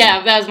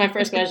 Yeah, that was my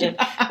first question.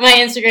 My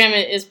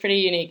Instagram is pretty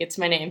unique. It's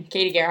my name,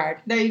 Katie Gerhard.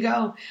 There you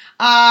go.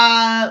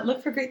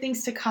 Look for great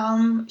things to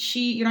come.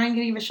 You're not even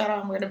going to give a shout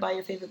out on where to buy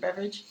your favorite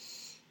beverage?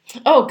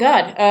 Oh,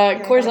 God.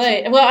 Coors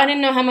Light. Well, I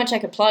didn't know how much I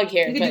could plug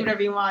here. You can do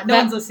whatever you want. No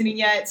one's listening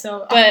yet,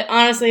 so... But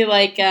honestly,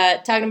 like,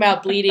 talking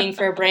about bleeding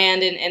for a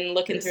brand and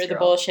looking through the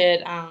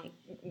bullshit,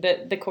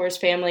 the Coors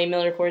family,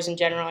 Miller Coors in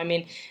general, I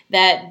mean,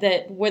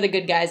 that we're the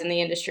good guys in the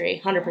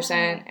industry,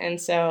 100%. And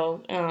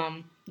so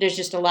there's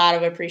just a lot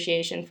of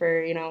appreciation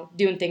for,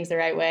 doing things the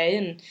right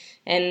way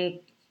and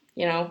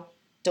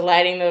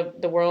delighting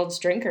the world's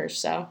drinkers.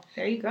 So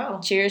there you go.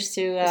 Cheers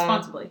to...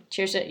 responsibly.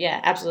 Cheers to... Yeah,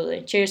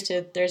 absolutely. Cheers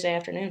to Thursday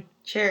afternoon.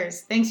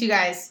 Cheers. Thanks, you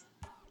guys.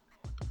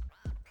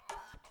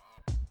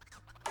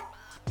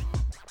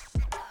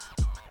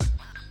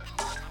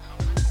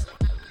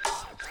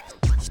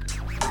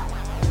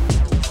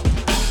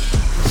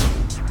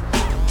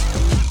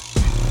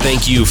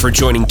 Thank you for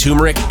joining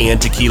Turmeric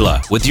and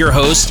Tequila with your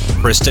host,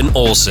 Kristen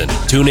Olson.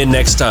 Tune in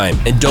next time,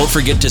 and don't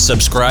forget to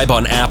subscribe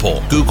on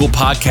Apple, Google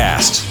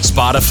Podcasts,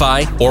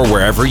 Spotify, or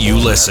wherever you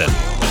listen.